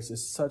Jesus Christ.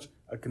 It's such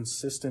a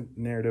consistent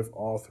narrative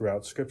all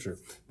throughout Scripture.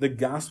 The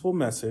gospel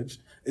message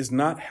is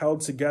not held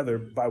together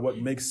by what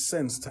makes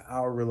sense to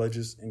our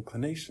religious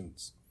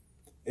inclinations.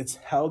 It's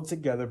held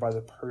together by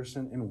the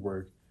person and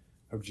work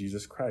of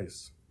Jesus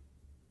Christ.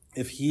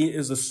 If he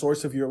is the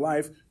source of your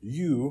life,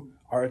 you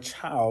are a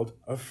child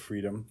of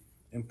freedom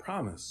and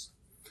promise.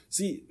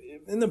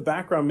 See, in the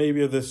background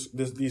maybe of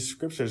these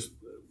scriptures,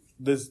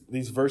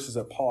 these verses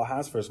that Paul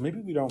has for us, maybe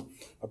we don't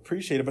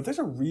appreciate it, but there's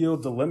a real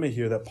dilemma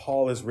here that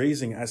Paul is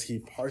raising as he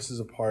parses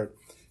apart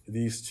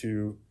these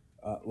two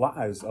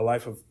lives, a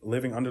life of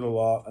living under the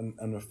law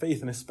and of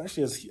faith, and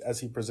especially as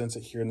he presents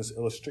it here in this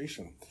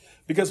illustration.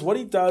 Because what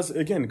he does,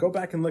 again, go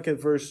back and look at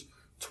verse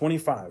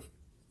 25.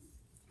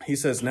 He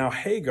says, "Now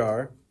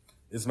Hagar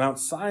is Mount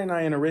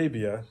Sinai in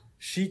Arabia.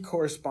 She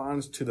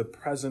corresponds to the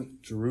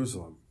present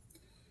Jerusalem."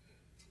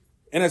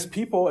 And as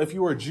people, if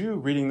you were a Jew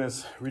reading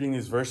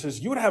these verses,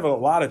 you would have a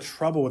lot of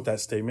trouble with that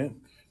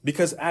statement,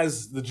 Because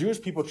as the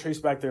Jewish people trace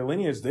back their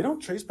lineage, they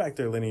don't trace back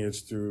their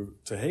lineage to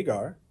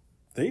Hagar.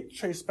 They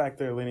trace back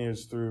their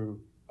lineage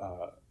through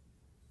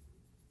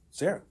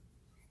Sarah.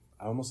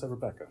 I almost said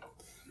Rebecca.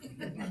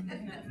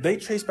 They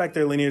trace back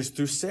their lineage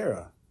through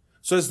Sarah.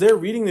 So as they're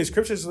reading these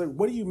scriptures, like,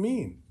 what do you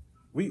mean?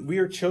 We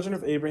are children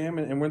of Abraham,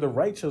 and we're the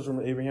right children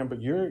of Abraham,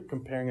 but you're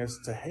comparing us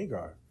to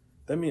Hagar.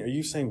 That means, are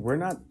you saying we're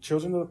not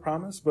children of the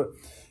promise?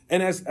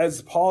 And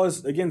as Paul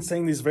is, again,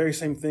 saying these very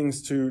same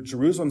things to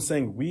Jerusalem,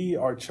 saying we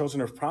are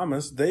children of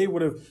promise, they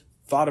would have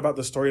thought about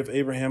the story of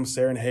Abraham,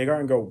 Sarah, and Hagar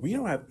and go, we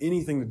don't have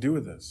anything to do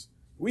with this.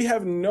 We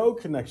have no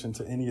connection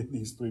to any of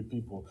these three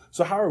people.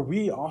 So how are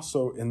we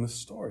also in the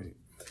story?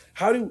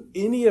 How do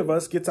any of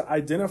us get to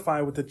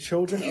identify with the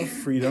children of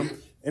freedom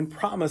and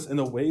promise in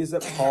the ways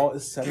that Paul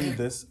is setting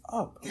this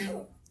up?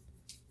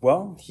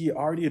 Well, he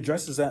already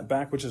addresses that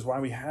back, which is why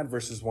we had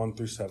verses 1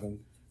 through 7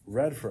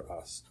 read for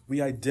us.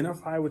 We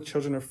identify with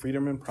children of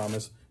freedom and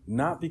promise,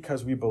 not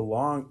because we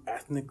belong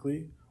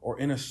ethnically or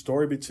in a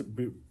story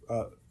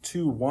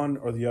to one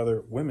or the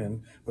other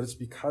women, but it's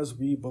because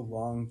we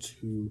belong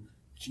to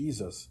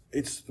Jesus.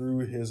 It's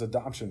through his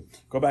adoption.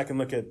 Go back and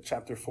look at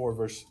chapter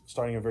 4,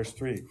 starting in verse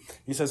 3.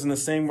 He says, in the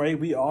same way,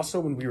 we also,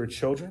 when we were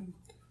children,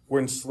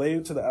 were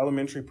enslaved to the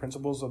elementary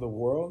principles of the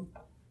world,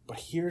 but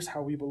here's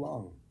how we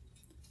belong.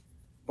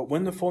 But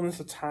when the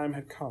fullness of time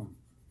had come,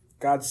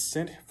 God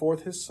sent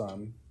forth his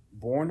Son,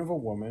 born of a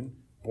woman,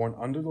 born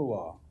under the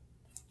law,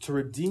 to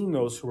redeem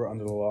those who were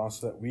under the law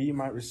so that we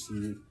might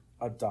receive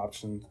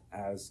adoption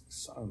as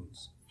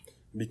sons.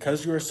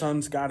 Because you are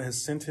sons, God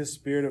has sent his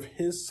Spirit of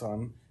his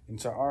Son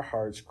into our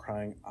hearts,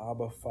 crying,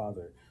 Abba,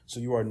 Father. So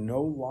you are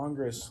no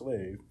longer a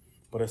slave,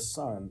 but a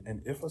son,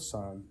 and if a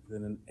son,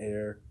 then an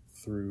heir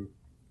through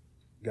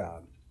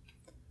God.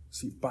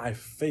 See, by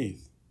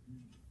faith,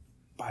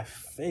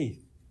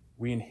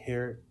 we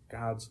inherit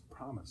God's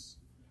promise.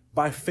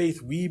 By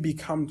faith, we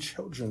become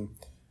children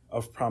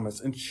of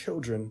promise and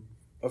children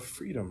of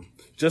freedom.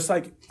 Just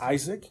like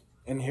Isaac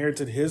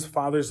inherited his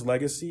father's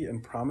legacy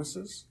and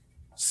promises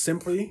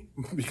simply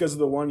because of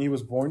the one he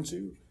was born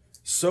to,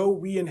 so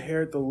we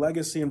inherit the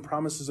legacy and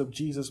promises of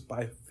Jesus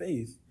by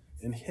faith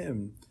in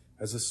him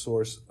as a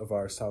source of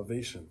our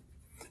salvation.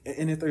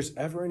 And if there's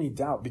ever any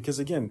doubt, because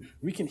again,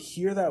 we can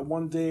hear that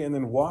one day and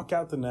then walk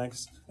out the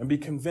next and be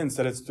convinced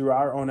that it's through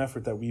our own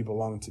effort that we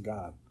belong to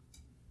God.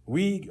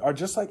 We are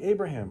just like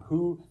Abraham,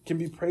 who can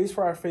be praised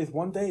for our faith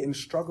one day and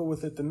struggle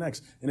with it the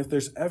next. And if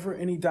there's ever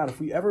any doubt, if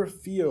we ever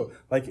feel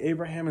like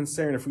Abraham and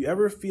Sarah, and if we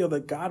ever feel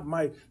that God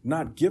might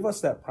not give us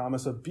that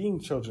promise of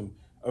being children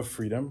of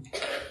freedom,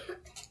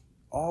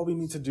 all we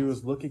need to do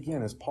is look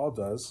again, as Paul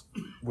does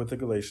with the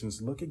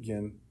Galatians, look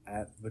again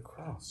at the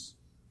cross.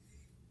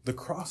 The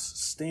cross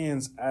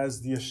stands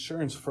as the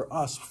assurance for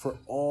us for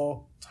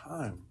all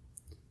time.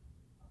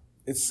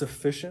 It's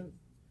sufficient.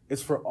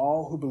 It's for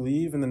all who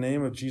believe in the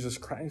name of Jesus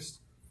Christ.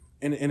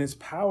 And its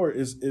power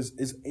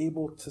is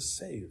able to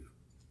save.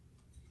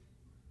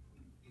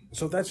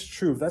 So if that's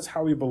true, if that's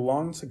how we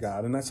belong to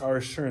God, and that's our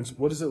assurance,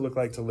 what does it look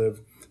like to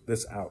live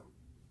this out?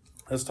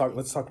 Let's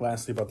talk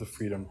lastly about the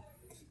freedom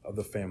of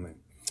the family.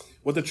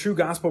 What the true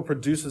gospel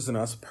produces in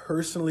us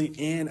personally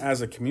and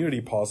as a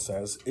community, Paul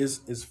says,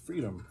 is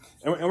freedom.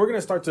 And we're going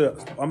to start to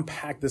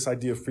unpack this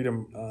idea of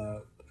freedom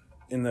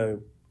in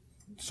the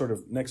sort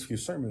of next few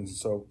sermons,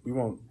 so we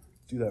won't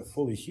do that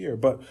fully here.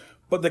 But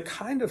the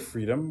kind of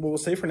freedom, what we'll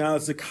say for now,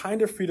 is the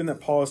kind of freedom that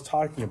Paul is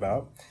talking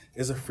about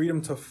is a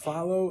freedom to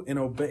follow and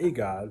obey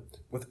God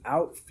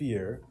without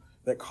fear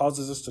that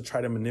causes us to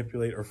try to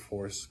manipulate or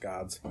force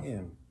God's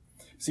hand.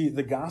 See,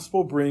 the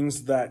gospel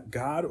brings that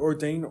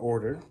God-ordained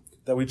order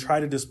that we try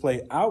to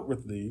display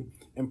outwardly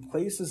and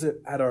places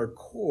it at our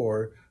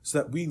core so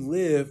that we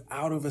live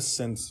out of a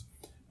sense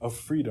of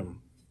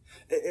freedom.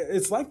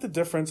 It's like the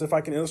difference, if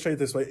I can illustrate it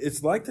this way,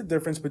 it's like the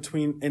difference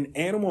between an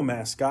animal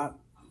mascot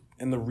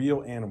and the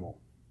real animal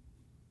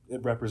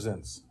it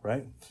represents,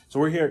 right? So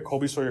we're here at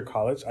Colby Sawyer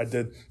College. I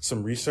did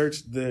some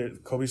research. The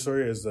Colby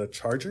Sawyer is the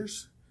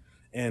Chargers,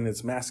 and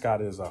its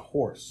mascot is a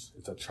horse.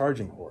 It's a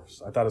charging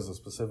horse. I thought it was a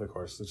specific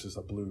horse. It's just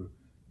a blue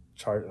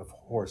chart of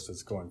horse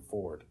that's going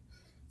forward.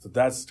 So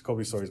that's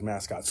Colby Sawyer's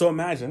mascot. So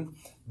imagine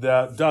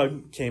that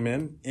Doug came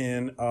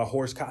in a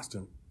horse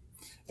costume.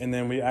 And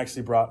then we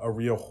actually brought a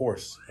real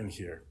horse in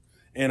here.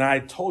 And I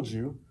told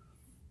you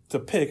to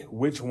pick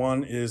which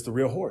one is the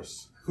real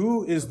horse.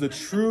 Who is the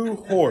true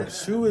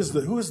horse? Who is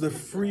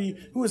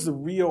the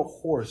real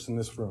horse in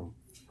this room,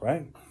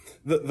 right?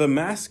 The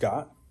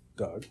mascot,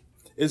 Doug,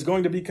 is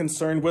going to be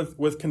concerned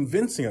with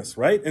convincing us,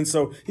 right? And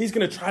so he's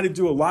going to try to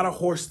do a lot of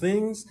horse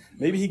things.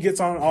 Maybe he gets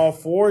on all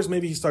fours.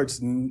 Maybe he starts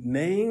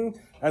neighing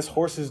as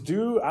horses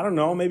do. I don't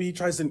know. Maybe he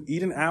tries to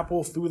eat an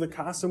apple through the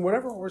costume,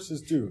 whatever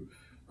horses do,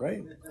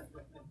 right?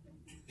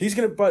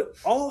 But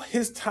all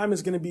his time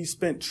is going to be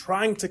spent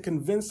trying to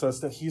convince us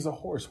that he's a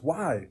horse.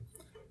 Why?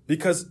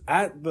 Because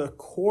at the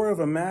core of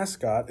a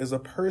mascot is a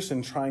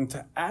person trying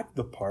to act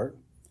the part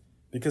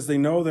because they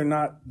know they're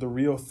not the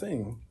real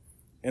thing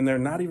and they're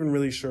not even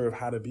really sure of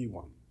how to be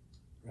one,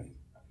 right?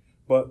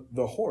 But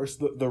the horse,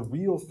 the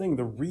real thing,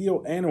 the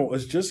real animal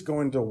is just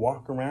going to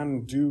walk around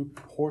and do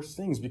horse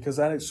things, because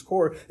at its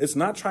core, it's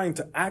not trying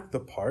to act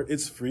the part.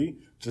 It's free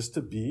just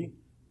to be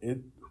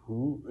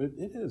who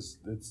it is.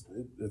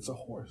 It's a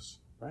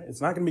horse, right?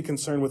 It's not going to be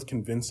concerned with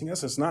convincing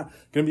us. It's not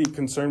going to be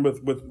concerned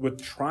with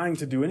trying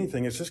to do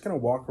anything. It's just going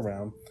to walk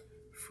around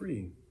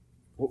free.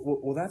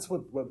 Well, that's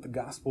what the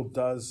gospel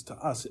does to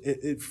us.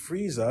 It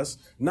frees us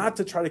not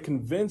to try to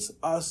convince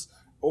us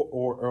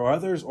or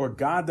others or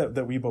God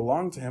that we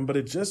belong to him, but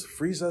it just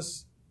frees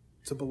us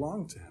to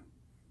belong to him.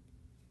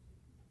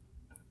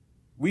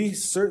 We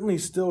certainly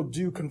still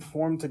do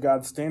conform to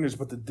God's standards,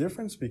 but the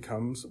difference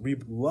becomes we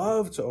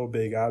love to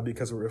obey God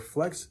because it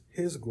reflects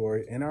his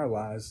glory in our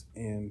lives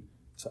and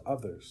to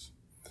others.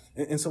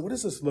 And so what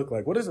does this look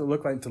like? What does it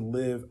look like to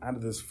live out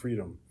of this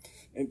freedom?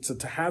 And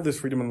to have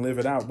this freedom and live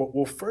it out?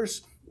 Well,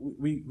 first,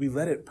 we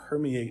let it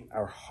permeate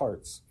our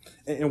hearts.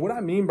 And what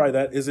I mean by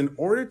that is, in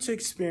order to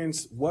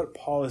experience what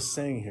Paul is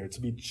saying here,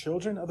 to be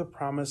children of the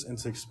promise and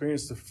to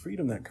experience the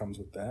freedom that comes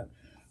with that,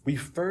 we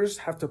first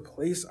have to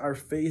place our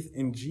faith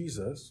in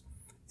Jesus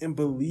and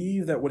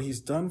believe that what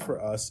he's done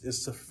for us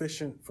is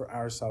sufficient for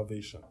our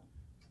salvation.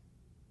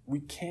 We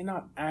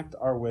cannot act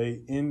our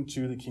way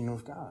into the kingdom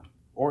of God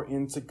or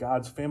into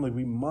God's family.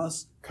 We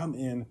must come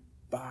in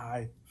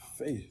by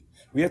faith.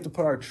 We have to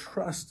put our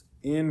trust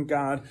in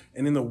God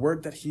and in the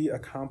work that he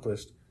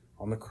accomplished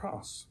on the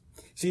cross.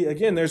 See,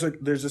 again, there's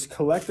this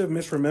collective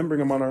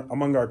misremembering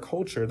among our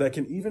culture that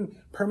can even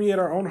permeate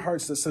our own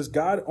hearts that says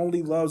God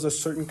only loves a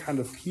certain kind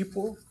of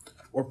people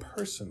or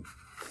person.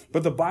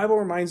 But the Bible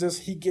reminds us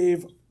he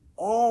gave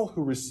all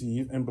who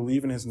receive and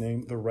believe in his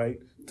name the right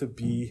to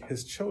be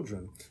his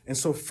children. And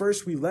so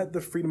first we let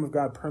the freedom of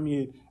God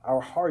permeate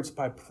our hearts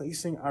by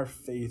placing our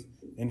faith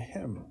in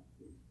him.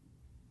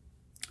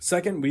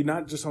 Second, we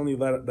not just only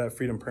let that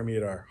freedom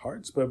permeate our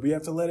hearts, but we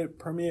have to let it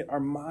permeate our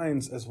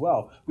minds as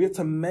well. We have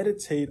to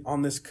meditate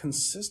on this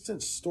consistent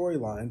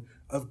storyline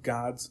of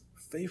God's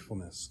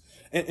faithfulness.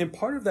 And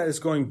part of that is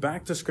going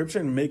back to Scripture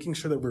and making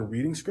sure that we're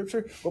reading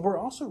Scripture, but we're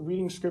also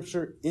reading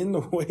Scripture in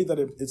the way that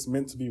it's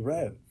meant to be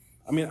read.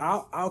 I mean,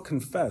 I'll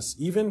confess,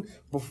 even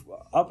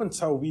up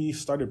until we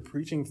started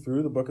preaching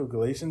through the book of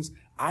Galatians,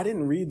 I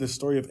didn't read the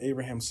story of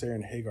Abraham, Sarah,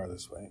 and Hagar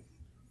this way.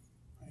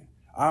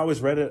 I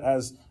always read it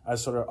as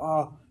sort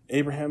of,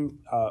 Abraham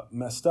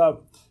messed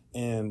up,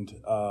 and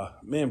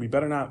man, we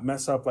better not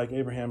mess up like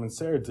Abraham and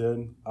Sarah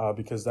did,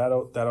 because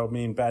that'll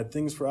mean bad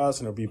things for us,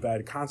 and it'll be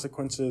bad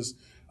consequences.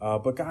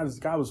 But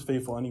God was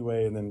faithful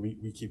anyway, and then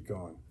we keep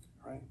going.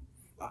 Right?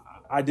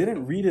 I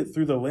didn't read it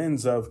through the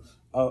lens of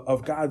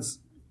God's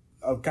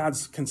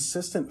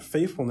consistent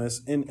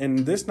faithfulness, and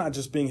this not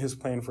just being his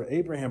plan for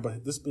Abraham,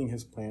 but this being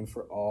his plan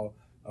for all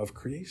of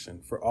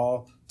creation, for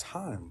all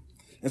time.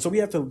 And so we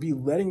have to be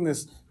letting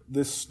this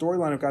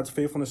storyline of God's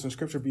faithfulness in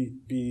Scripture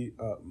be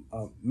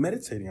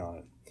meditating on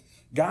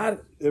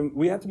it.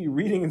 We have to be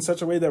reading in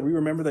such a way that we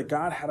remember that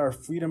God had our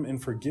freedom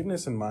and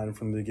forgiveness in mind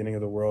from the beginning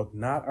of the world,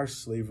 not our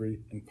slavery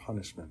and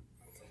punishment.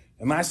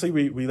 And lastly,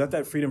 we let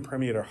that freedom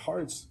permeate our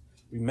hearts.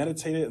 We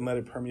meditate it and let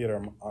it permeate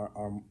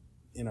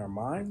in our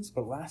minds.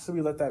 But lastly,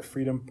 we let that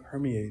freedom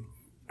permeate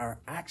our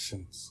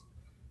actions.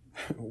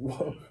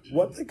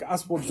 What the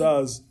gospel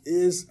does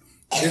is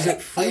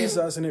it frees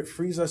us, and it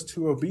frees us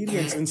to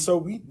obedience. And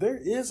so there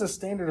is a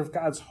standard of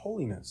God's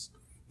holiness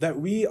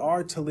that we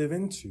are to live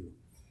into.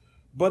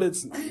 But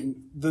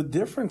the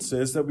difference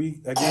is that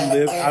we, again,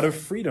 live out of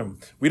freedom.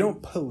 We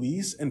don't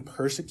police and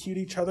persecute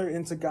each other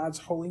into God's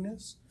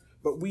holiness,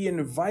 but we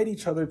invite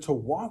each other to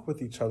walk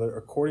with each other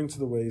according to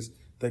the ways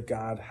that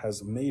God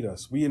has made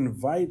us. We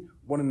invite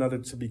one another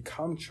to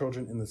become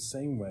children in the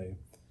same way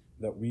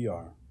that we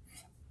are.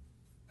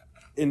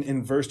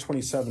 In verse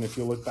 27, if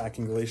you look back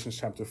in Galatians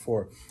chapter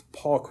 4,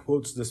 Paul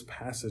quotes this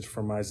passage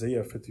from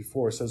Isaiah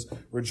 54. It says,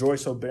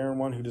 "Rejoice, O barren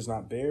one who does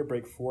not bear,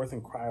 break forth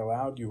and cry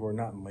aloud, you who are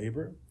not in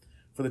labor.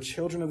 For the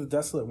children of the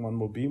desolate one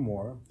will be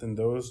more than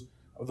those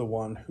of the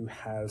one who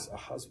has a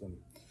husband."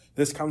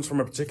 This comes from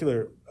a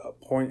particular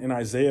point in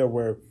Isaiah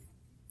where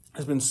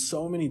there's been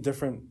so many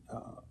different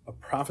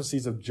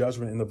prophecies of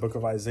judgment in the book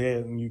of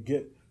Isaiah, and you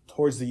get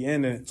towards the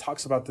end, and it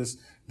talks about this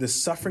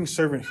suffering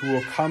servant who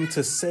will come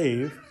to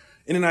save.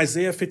 And in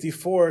Isaiah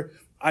 54,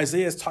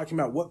 Isaiah is talking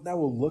about what that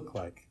will look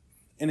like.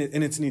 And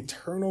it's an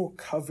eternal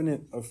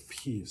covenant of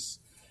peace.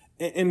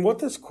 And what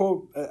this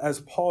quote,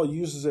 as Paul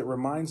uses it,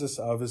 reminds us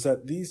of is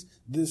that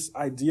this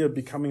idea of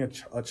becoming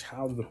a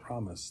child of the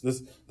promise,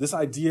 this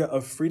idea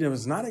of freedom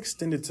is not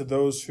extended to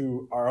those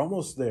who are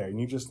almost there and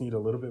you just need a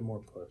little bit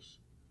more push.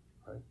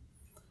 Right?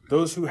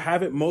 Those who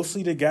have it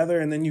mostly together,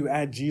 and then you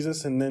add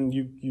Jesus, and then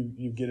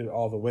you get it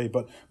all the way.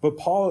 But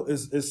Paul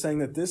is saying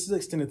that this is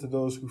extended to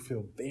those who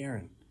feel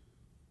barren,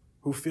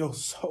 who feel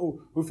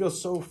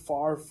so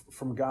far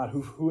from God,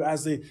 who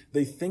as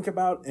they think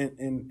about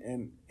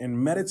and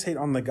meditate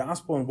on the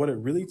gospel and what it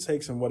really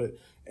takes,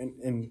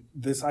 and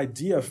this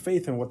idea of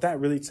faith and what that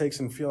really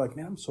takes, and feel like,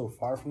 man, I'm so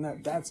far from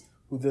that. That's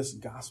who this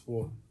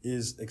gospel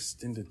is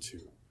extended to.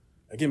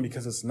 Again,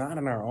 because it's not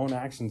in our own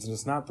actions and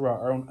it's not through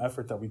our own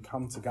effort that we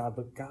come to God,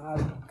 but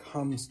God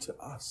comes to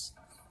us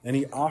and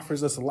he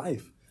offers us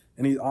life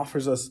and he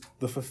offers us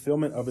the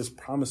fulfillment of his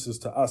promises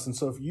to us. And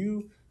so if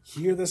you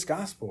hear this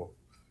gospel,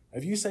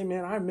 if you say,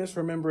 man, I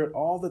misremember it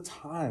all the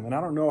time and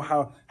I don't know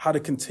how to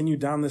continue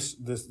down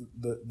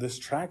this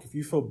track, if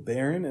you feel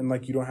barren and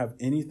like you don't have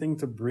anything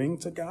to bring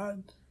to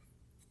God,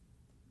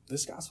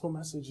 this gospel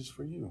message is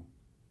for you.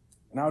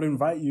 And I would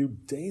invite you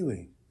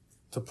daily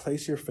to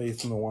place your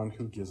faith in the one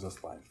who gives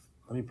us life.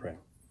 Let me pray.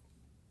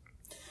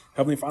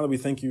 Heavenly Father, we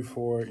thank you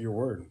for your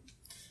word.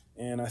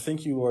 And I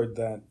thank you, Lord,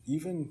 that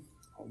even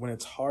when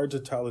it's hard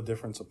to tell the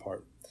difference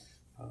apart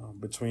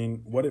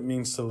between what it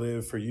means to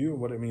live for you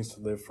and what it means to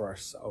live for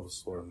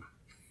ourselves, Lord,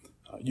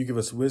 you give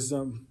us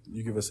wisdom,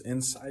 you give us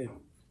insight,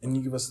 and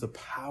you give us the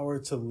power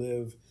to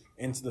live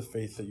into the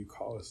faith that you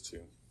call us to.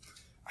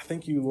 I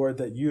thank you, Lord,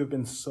 that you have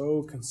been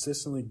so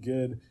consistently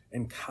good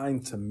and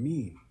kind to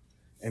me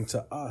and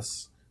to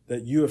us,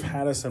 that you have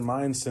had us in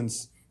mind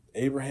since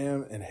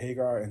Abraham and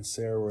Hagar and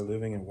Sarah were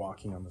living and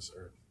walking on this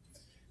earth.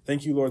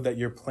 Thank you, Lord, that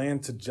your plan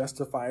to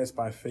justify us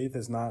by faith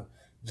is not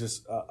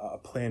just a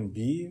plan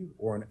B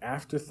or an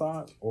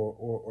afterthought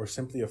or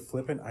simply a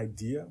flippant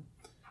idea,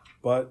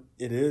 but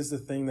it is the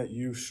thing that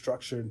you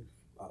structured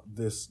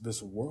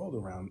this world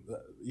around,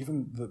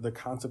 even the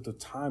concept of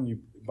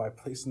time by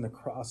placing the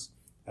cross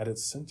at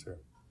its center.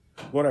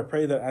 Lord, I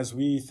pray that as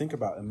we think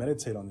about and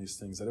meditate on these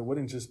things, that it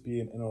wouldn't just be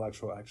an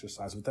intellectual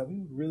exercise, but that we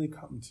would really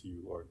come to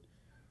you, Lord.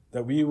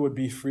 That we would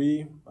be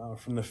free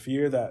from the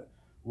fear that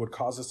would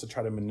cause us to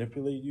try to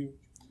manipulate you,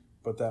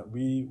 but that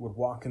we would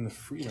walk in the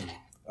freedom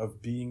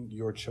of being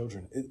your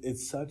children.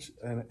 It's such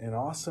an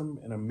awesome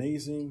and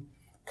amazing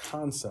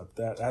concept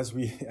that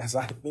as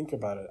I think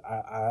about it,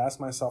 I ask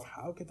myself,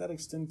 how could that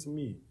extend to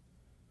me?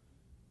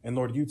 And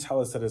Lord, you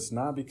tell us that it's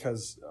not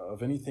because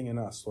of anything in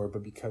us, Lord,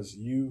 but because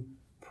you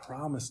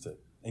promised it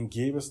and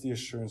gave us the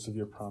assurance of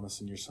your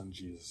promise in your son,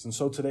 Jesus. And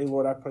so today,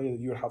 Lord, I pray that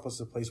you would help us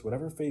to place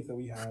whatever faith that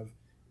we have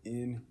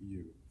in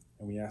you.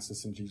 And we ask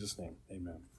this in Jesus' name. Amen.